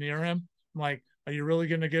nobody's near him. I'm like, are you really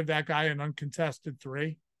going to give that guy an uncontested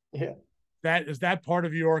three? Yeah. Is that part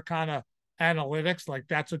of your kind of analytics? Like,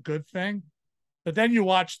 that's a good thing. But then you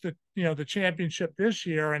watch the championship this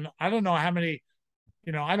year, and I don't know how many,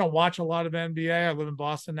 I don't watch a lot of NBA. I live in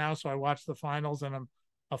Boston now, so I watch the finals, and I'm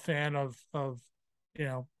a fan of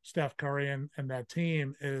Steph Curry and that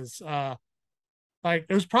team. Is it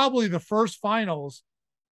was probably the first finals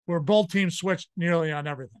where both teams switched nearly on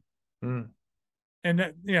everything. And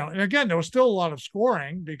that, and again, there was still a lot of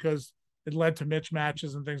scoring because it led to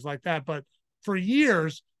mismatches and things like that. But for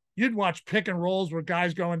years, you'd watch pick and rolls where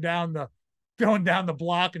guys going down the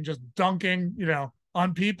block and just dunking,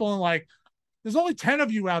 on people. And like, there's only 10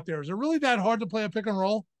 of you out there. Is it really that hard to play a pick and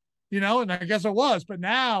roll? And I guess it was. But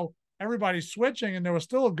now everybody's switching, and there was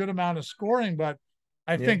still a good amount of scoring. But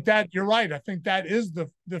I think that you're right. I think that is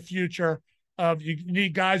the future of, you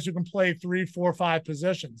need guys who can play 3, 4, 5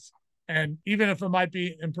 positions. And even if it might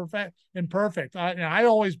be imperfect, I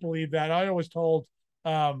always believe that. I always told,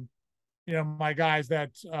 my guys that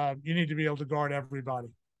you need to be able to guard everybody.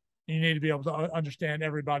 You need to be able to understand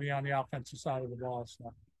everybody on the offensive side of the ball.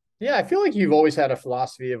 So. Yeah, I feel like you've always had a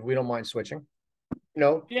philosophy of, we don't mind switching.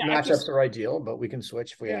 Matchups are ideal, but we can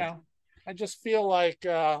switch if we have. I just feel like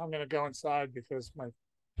I'm going to go inside because my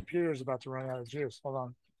computer is about to run out of juice. Hold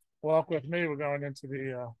on. Walk with me. We're going into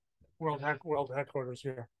the world headquarters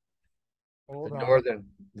here.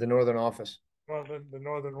 The northern office. Well, the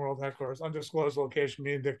northern world headquarters, undisclosed location,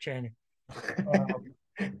 me and Dick Cheney.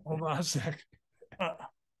 Hold on a sec.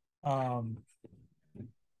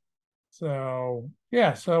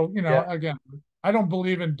 Again, I don't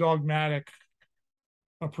believe in dogmatic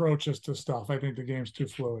approaches to stuff. I think the game's too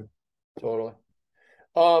fluid. Totally.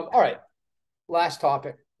 All right. Last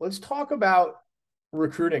topic. Let's talk about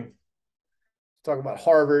recruiting. Let's talk about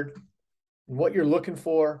Harvard and what you're looking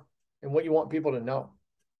for and what you want people to know.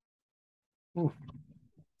 Ooh,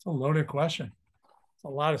 it's a loaded question. It's a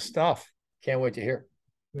lot of stuff. Can't wait to hear.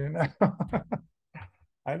 You know?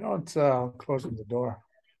 I don't closing the door.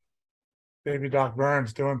 Baby Doc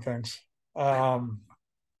Byrne's doing things.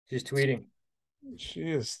 She's tweeting. She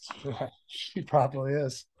is. She probably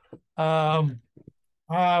is. What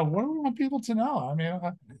do we want people to know? I mean,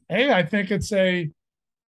 I think it's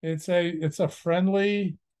a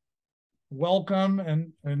friendly, welcome,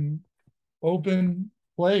 and open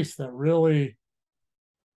place that really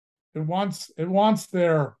it wants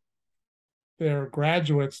their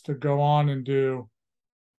graduates to go on and do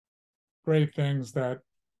great things that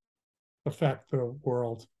affect the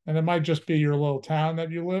world. And it might just be your little town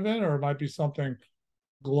that you live in, or it might be something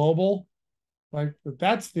global. Like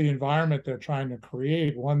that's the environment they're trying to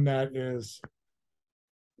create, one that is,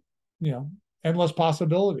 endless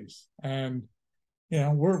possibilities. And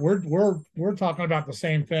we're talking about the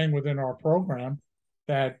same thing within our program,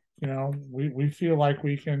 that we feel like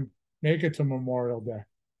we can make it to Memorial Day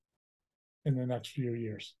in the next few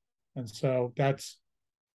years. And so that's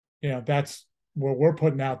what we're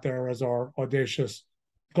putting out there as our audacious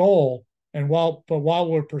goal. And while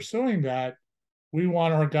we're pursuing that, we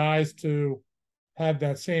want our guys to have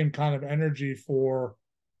that same kind of energy for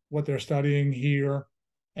what they're studying here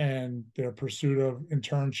and their pursuit of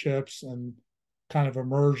internships and kind of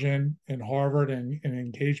immersion in Harvard and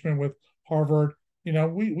engagement with Harvard. We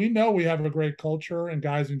know we have a great culture and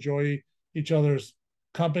guys enjoy each other's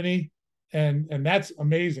company. And that's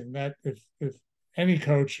amazing, that if any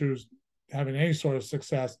coach who's having any sort of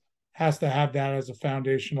success has to have that as a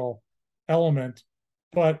foundational element.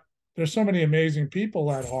 But there's so many amazing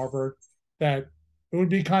people at Harvard that it would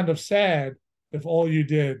be kind of sad if all you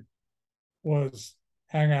did was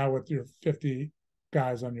hang out with your 50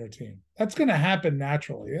 guys on your team. That's going to happen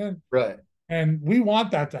naturally. Right. And we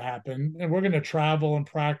want that to happen. And we're going to travel and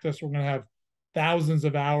practice. We're going to have thousands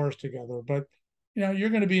of hours together. But, you're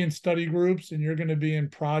going to be in study groups and you're going to be in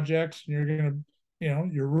projects, and you're going to,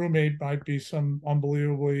 your roommate might be some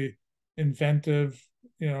unbelievably inventive,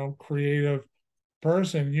 creative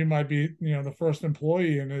person. You might be, the first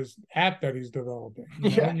employee in his app that he's developing.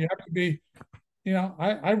 And you have to be,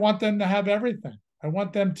 I want them to have everything. I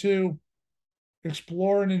want them to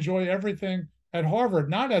explore and enjoy everything at Harvard,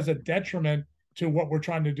 not as a detriment to what we're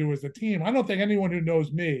trying to do as a team. I don't think anyone who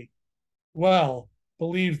knows me well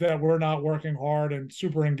believes that we're not working hard and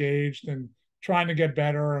super engaged and trying to get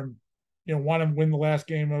better and want to win the last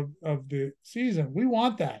game of the season. We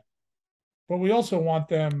want that. But we also want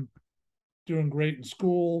them doing great in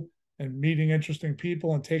school and meeting interesting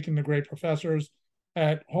people and taking the great professors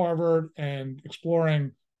at Harvard and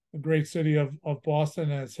exploring the great city of Boston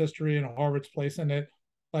and its history and Harvard's place in it.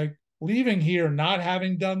 Like leaving here not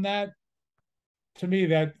having done that, to me,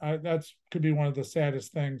 that's could be one of the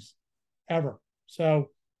saddest things ever. So,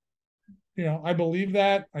 I believe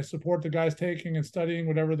that. I support the guys taking and studying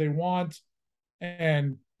whatever they want.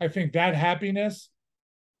 And I think that happiness,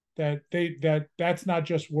 that's not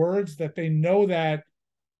just words, that they know that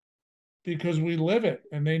because we live it.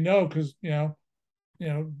 And they know because,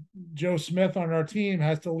 Joe Smith on our team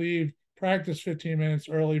has to leave practice 15 minutes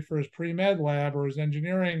early for his pre-med lab or his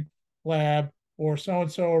engineering lab, or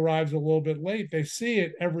so-and-so arrives a little bit late. They see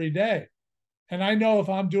it every day. And I know if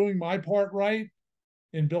I'm doing my part right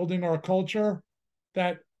in building our culture,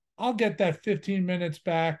 that I'll get that 15 minutes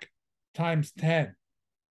back times 10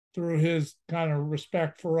 through his kind of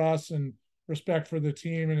respect for us and respect for the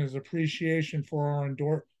team and his appreciation for our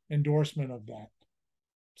endorsement of that.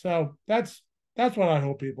 So that's what I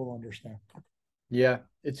hope people understand. Yeah,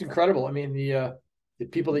 it's incredible. I mean, the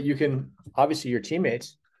people that you can, obviously your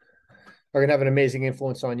teammates are going to have an amazing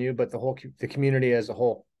influence on you, but the community as a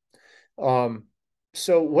whole.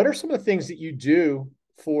 So what are some of the things that you do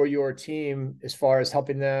for your team as far as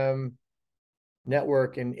helping them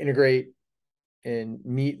network and integrate and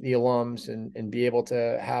meet the alums and be able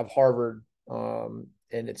to have Harvard and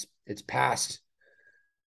its past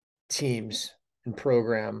teams and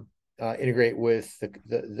program integrate with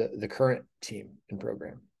the current team and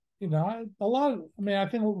program? I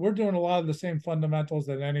think we're doing a lot of the same fundamentals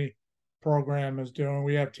that any program is doing.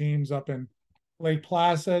 We have teams up in Lake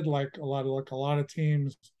Placid, like a lot of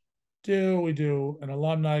teams do. We do an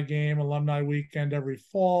alumni weekend every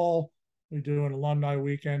fall. We do an alumni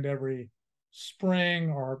weekend every spring,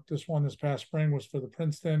 or this past spring was for the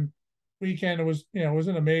Princeton weekend. It was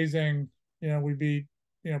an amazing, we beat,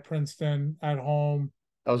 Princeton at home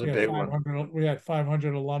That was a big one. We had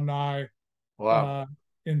 500 alumni Wow. uh,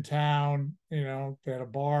 in town. They had a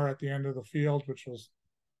bar at the end of the field, which was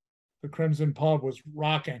the Crimson Pub was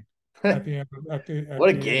rocking at the end What at a the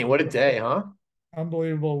end game. of What a the day, huh?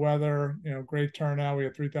 unbelievable weather, great turnout. We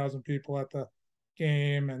had 3,000 people at the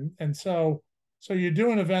game. And so you're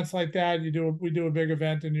doing events like that. We do a big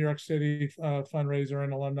event in New York City, fundraiser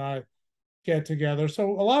and alumni get together.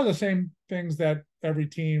 So a lot of the same things that every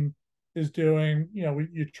team is doing,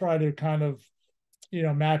 you try to kind of,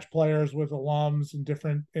 match players with alums in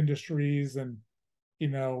different industries and,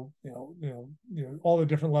 all the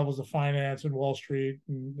different levels of finance and Wall Street.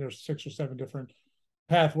 And there's 6 or 7 different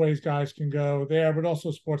pathways guys can go there, but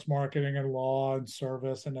also sports marketing and law and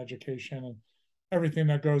service and education and everything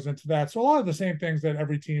that goes into that. So a lot of the same things that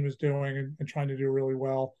every team is doing and trying to do really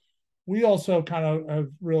well. We also kind of have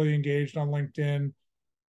really engaged on LinkedIn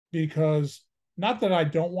because not that I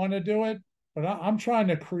don't want to do it, but I'm trying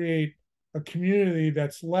to create a community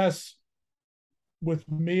that's less with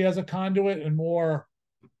me as a conduit and more,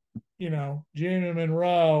 Jamie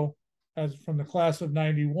Munro as from the class of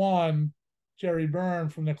 91, Jerry Byrne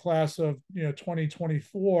from the class of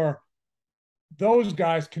 2024, those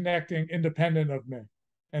guys connecting independent of me.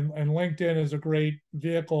 And LinkedIn is a great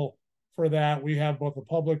vehicle for that. We have both a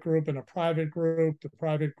public group and a private group. The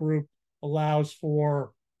private group allows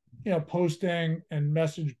for posting and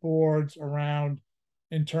message boards around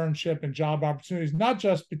internship and job opportunities, not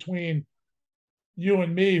just between you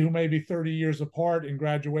and me, who may be 30 years apart in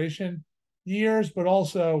graduation years, but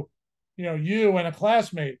also, you and a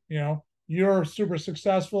classmate, you're super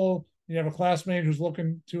successful. You have a classmate who's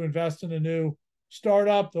looking to invest in a new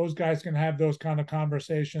startup. Those guys can have those kind of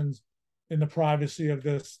conversations in the privacy of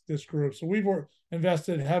this group. So we've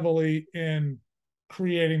invested heavily in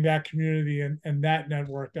creating that community and that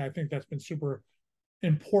network. I think that's been super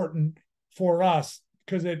important for us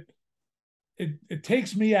because it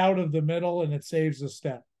takes me out of the middle and it saves a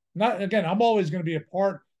step. Not again, I'm always going to be a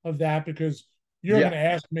part of that because you're going to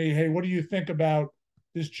ask me, hey, what do you think about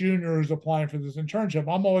this junior who's applying for this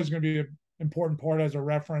internship? I'm always going to be an important part as a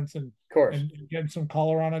reference and getting some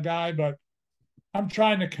color on a guy, but I'm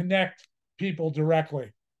trying to connect people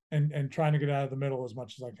directly and trying to get out of the middle as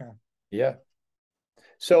much as I can. Yeah.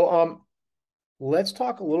 So let's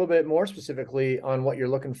talk a little bit more specifically on what you're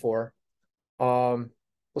looking for.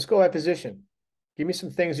 Let's go at position. Give me some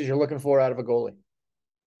things that you're looking for out of a goalie.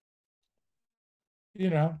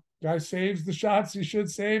 Guy saves the shots he should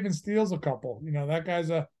save and steals a couple. That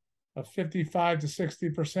guy's a 55 to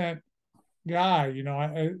 60% guy.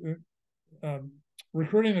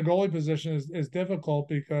 Recruiting the goalie position is difficult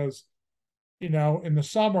because, in the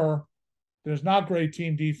summer, there's not great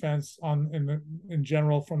team defense in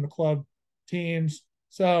general from the club teams.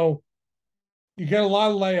 So you get a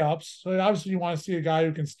lot of layups. So obviously you want to see a guy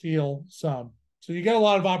who can steal some. So you get a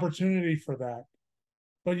lot of opportunity for that.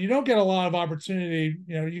 But you don't get a lot of opportunity.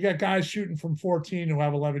 You got guys shooting from 14 who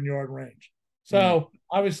have 11-yard range. So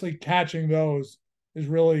obviously catching those is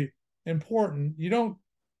really important.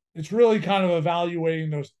 It's really kind of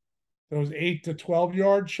evaluating those 8 to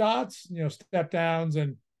 12-yard shots, step downs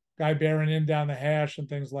and guy bearing in down the hash and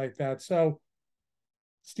things like that. So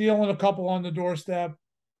stealing a couple on the doorstep,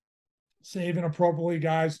 saving appropriately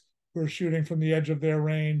guys who are shooting from the edge of their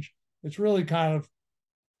range. It's really kind of,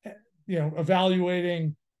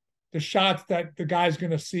 evaluating the shots that the guy's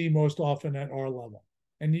going to see most often at our level.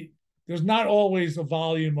 And there's not always a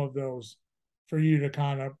volume of those for you to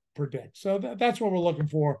kind of predict. So that's what we're looking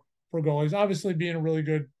for goalies. Obviously being a really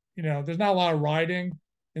good, there's not a lot of riding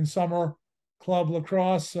in summer club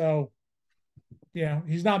lacrosse. So,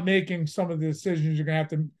 he's not making some of the decisions you're going to have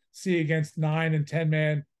to see against 9 and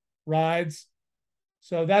 10-man rides.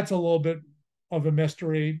 So that's a little bit of a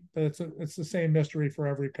mystery, but it's the same mystery for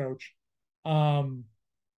every coach. So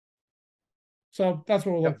that's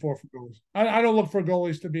what we'll look for goalies. I don't look for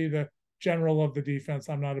goalies to be the general of the defense.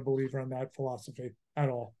 I'm not a believer in that philosophy at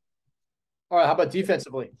all. All right. How about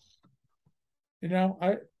defensively?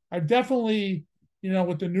 I definitely,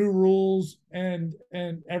 with the new rules and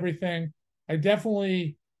everything, I'm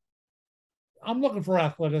looking for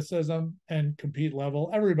athleticism and compete level.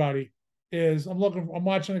 Everybody is. I'm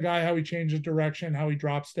watching a guy, how he changes direction, how he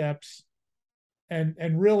drops steps,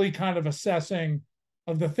 and really kind of assessing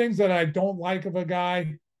of the things that I don't like of a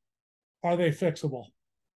guy, are they fixable?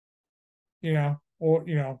 And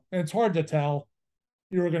it's hard to tell.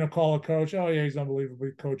 You were going to call a coach, oh yeah, he's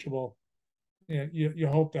unbelievably coachable. You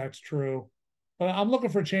hope that's true. But I'm looking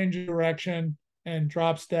for change of direction and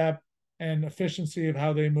drop step and efficiency of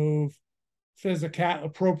how they move,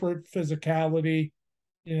 appropriate physicality,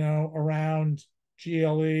 around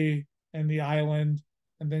GLE and the island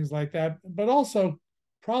and things like that. But also,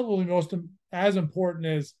 probably most as important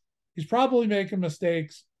is he's probably making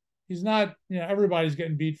mistakes. He's not, everybody's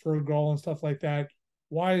getting beat for a goal and stuff like that.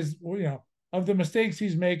 Why is, of the mistakes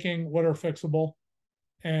he's making, what are fixable?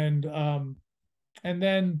 And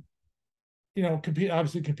then,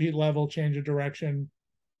 compete level, change of direction,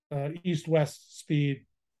 east west speed.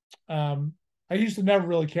 I used to never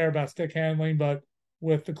really care about stick handling, but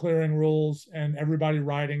with the clearing rules and everybody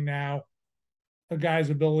riding now, a guy's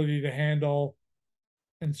ability to handle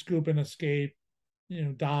and scoop and escape,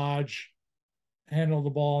 dodge, handle the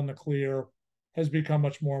ball in the clear has become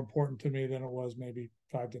much more important to me than it was maybe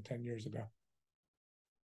 5 to 10 years ago.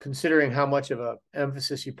 Considering how much of a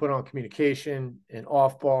emphasis you put on communication and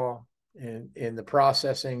off ball and the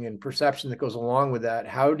processing and perception that goes along with that,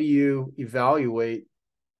 how do you evaluate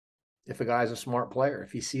if a guy's a smart player,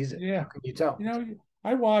 if he sees it? Yeah. How can you tell?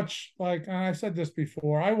 I watch, like I've said this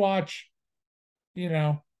before, I watch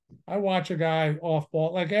a guy off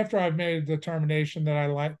ball. Like after I've made a determination that I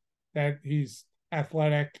like that he's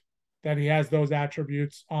athletic, that he has those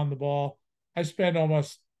attributes on the ball, I spend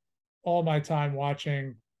almost all my time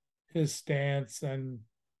watching his stance and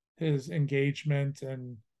his engagement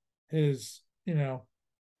and his,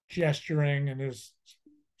 gesturing and his.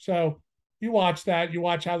 So you watch that, you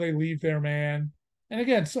watch how they leave their man. And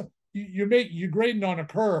again, so you're grading on a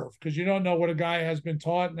curve because you don't know what a guy has been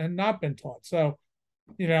taught and not been taught. So,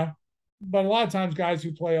 but a lot of times guys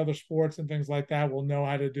who play other sports and things like that will know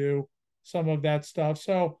how to do some of that stuff.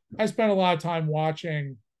 So I spend a lot of time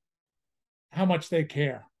watching how much they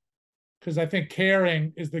care, because I think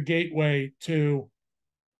caring is the gateway to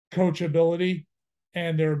coachability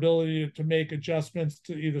and their ability to make adjustments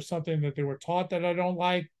to either something that they were taught that I don't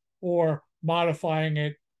like or modifying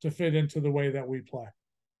it to fit into the way that we play.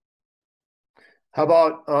 How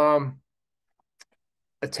about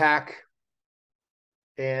attack?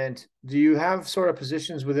 And do you have sort of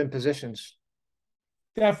positions within positions?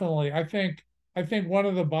 Definitely. I think one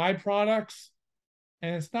of the byproducts,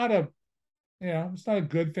 and it's not a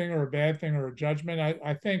good thing or a bad thing or a judgment.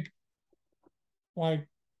 I think like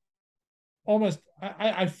almost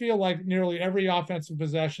I feel like nearly every offensive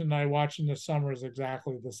possession I watch in the summer is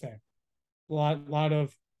exactly the same. A lot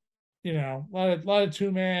of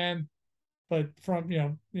two-man, but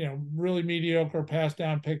from really mediocre pass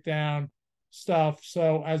down, pick down stuff.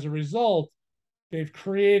 So as a result, they've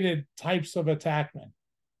created types of attackmen.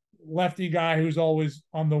 Lefty guy who's always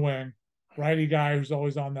on the wing, righty guy who's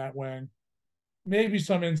always on that wing. Maybe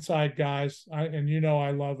some inside guys. I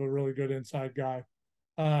love a really good inside guy.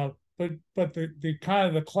 But the kind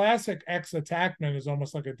of the classic ex attackman is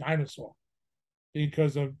almost like a dinosaur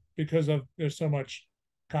because of there's so much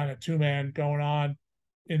kind of two-man going on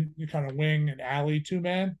in kind of wing and alley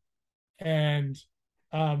two-man. And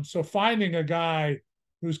so finding a guy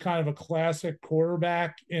who's kind of a classic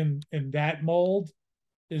quarterback in that mold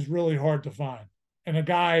is really hard to find. And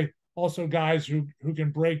guys who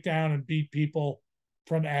can break down and beat people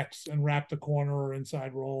from X and wrap the corner or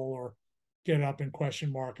inside roll or get up in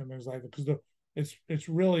question mark and things like that. Because it's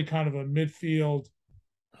really kind of a midfield,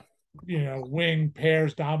 wing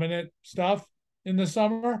pairs dominant stuff in the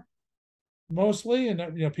summer mostly.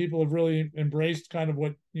 And people have really embraced kind of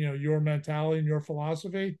what your mentality and your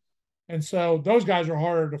philosophy. And so those guys are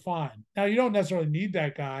harder to find. Now you don't necessarily need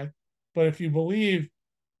that guy, but if you believe,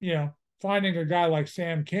 finding a guy like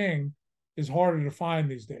Sam King is harder to find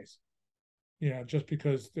these days. Just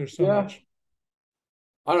because there's so much.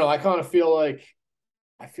 I don't know. I kind of feel like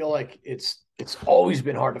it's always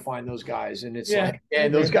been hard to find those guys, and it's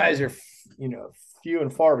and those guys are few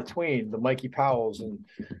and far between. The Mikey Powells and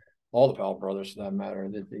all the Powell brothers, for that matter.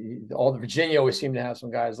 All the Virginia always seemed to have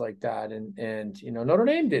some guys like that, and Notre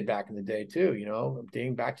Dame did back in the day too.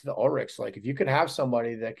 Dating back to the Ulrichs, like if you could have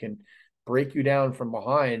somebody that can break you down from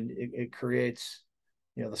behind, it creates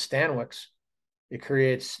the Stanwicks. It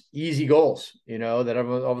creates easy goals, that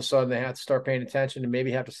all of a sudden they have to start paying attention and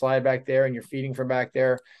maybe have to slide back there and you're feeding from back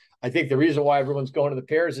there. I think the reason why everyone's going to the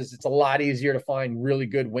pairs is it's a lot easier to find really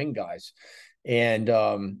good wing guys. And,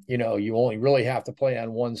 you only really have to play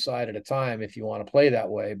on one side at a time if you want to play that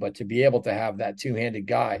way. But to be able to have that two-handed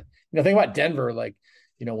guy, think about Denver, like,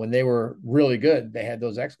 when they were really good, they had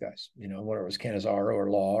those X guys, whether it was Cannizzaro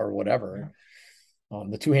or Law or whatever. Yeah.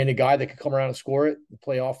 The two-handed guy that could come around and score it,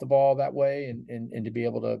 play off the ball that way, and to be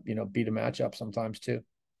able to beat a matchup sometimes too.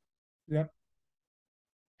 Yep.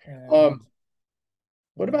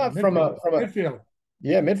 What about from a midfield?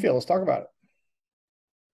 Yeah, midfield. Let's talk about it.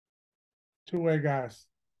 Two-way guys.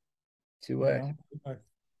 Two-way,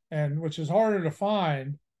 and which is harder to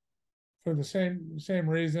find for the same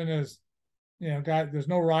reason as guy. There's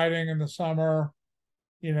no riding in the summer.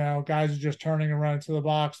 guys are just turning and running to the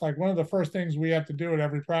box. Like one of the first things we have to do at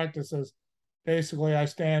every practice is basically I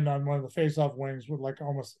stand on one of the face-off wings with like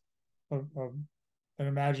almost an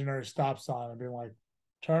imaginary stop sign and be like,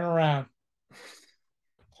 turn around,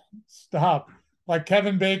 stop. Like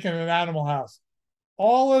Kevin Bacon in Animal House.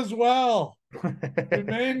 All is well.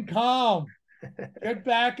 Remain calm. Get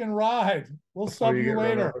back and ride. We'll Before sub you you get run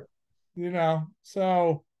later. over.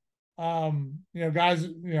 So guys,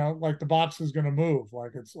 like the box is going to move,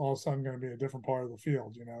 like it's all of a sudden going to be a different part of the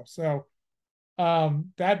field, So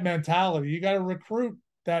that mentality, you got to recruit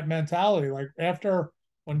that mentality. Like after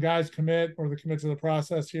when guys commit or they commit to the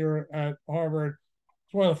process here at Harvard,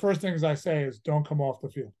 it's one of the first things I say is don't come off the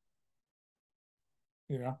field.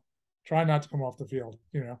 Try not to come off the field,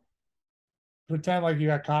 pretend like you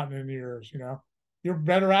got cotton in your ears, You're a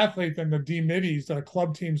better athlete than the D middies that are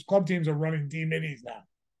club teams. Club teams are running D middies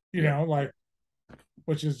now, like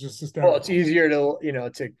which is just hysterical. Well, it's easier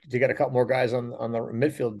to get a couple more guys on the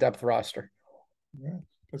midfield depth roster. Yeah,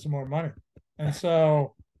 get some more money. And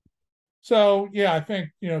so yeah, I think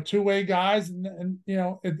two-way guys and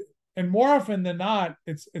more often than not,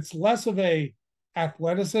 it's less of a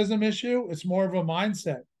athleticism issue. It's more of a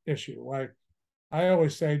mindset issue. Like I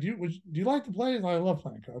always say, do you like to play? I love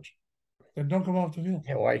playing, coach. Then don't come off the field.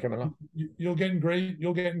 Yeah, why are you coming off? You'll get in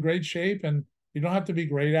great shape, and you don't have to be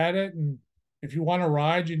great at it. And if you want to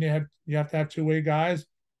ride, you have to have two-way guys,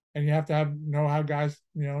 and you have to know how guys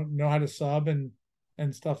know how to sub and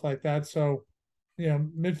stuff like that. So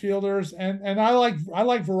midfielders and I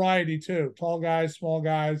like variety too. Tall guys, small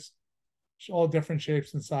guys, all different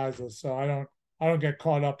shapes and sizes. So I don't get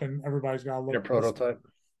caught up in everybody's got to look Their prototype.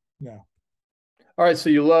 No. All right,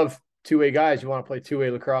 so you love two-way guys. You want to play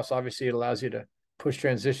two-way lacrosse. Obviously, it allows you to push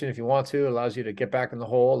transition if you want to. It allows you to get back in the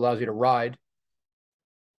hole. It allows you to ride.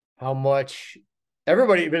 How much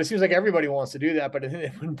everybody, but it seems like everybody wants to do that. But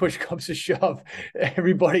when push comes to shove,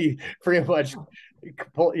 everybody pretty much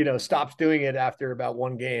stops doing it after about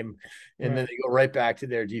one game, and then they go right back to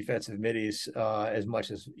their defensive middies as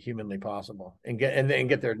much as humanly possible, and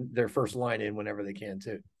get their first line in whenever they can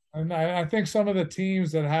too. And I think some of the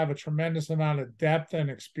teams that have a tremendous amount of depth and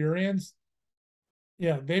experience,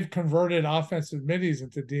 they've converted offensive middies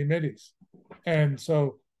into D middies. And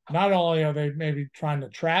so not only are they maybe trying to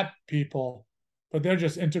trap people, but they're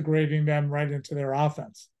just integrating them right into their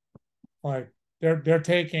offense. Like they're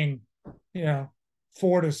taking,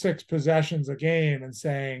 4 to 6 possessions a game and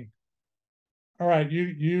saying, all right,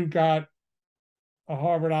 you got a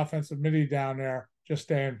Harvard offensive midi down there, just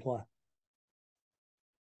stay and play.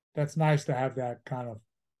 That's nice to have that kind of.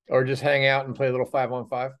 Or just hang out and play a little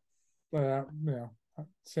 5-on-5.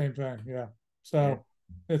 Same thing. Yeah. So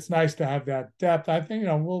it's nice to have that depth. I think,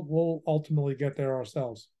 we'll ultimately get there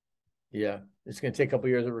ourselves. Yeah. It's going to take a couple of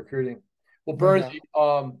years of recruiting. Well, Burns,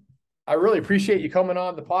 I really appreciate you coming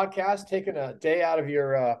on the podcast, taking a day out of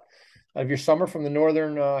your summer from the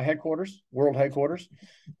Northern world headquarters.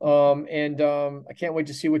 I can't wait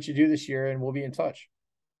to see what you do this year, and we'll be in touch.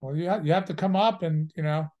 Well, you have to come up and,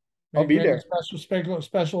 I'll be there.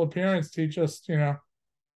 Special appearance. Teach us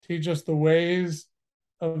the ways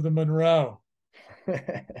of the Munro.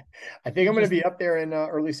 I think I'm going to be up there in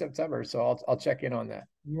early September, so I'll check in on that.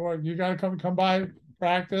 You got to come by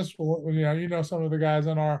practice. Some of the guys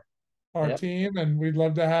on our team, and we'd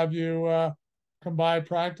love to have you come by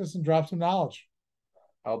practice and drop some knowledge.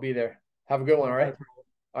 I'll be there. Have a good one. All right.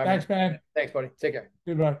 Thanks, man. Thanks, buddy. Take care.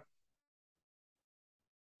 Goodbye.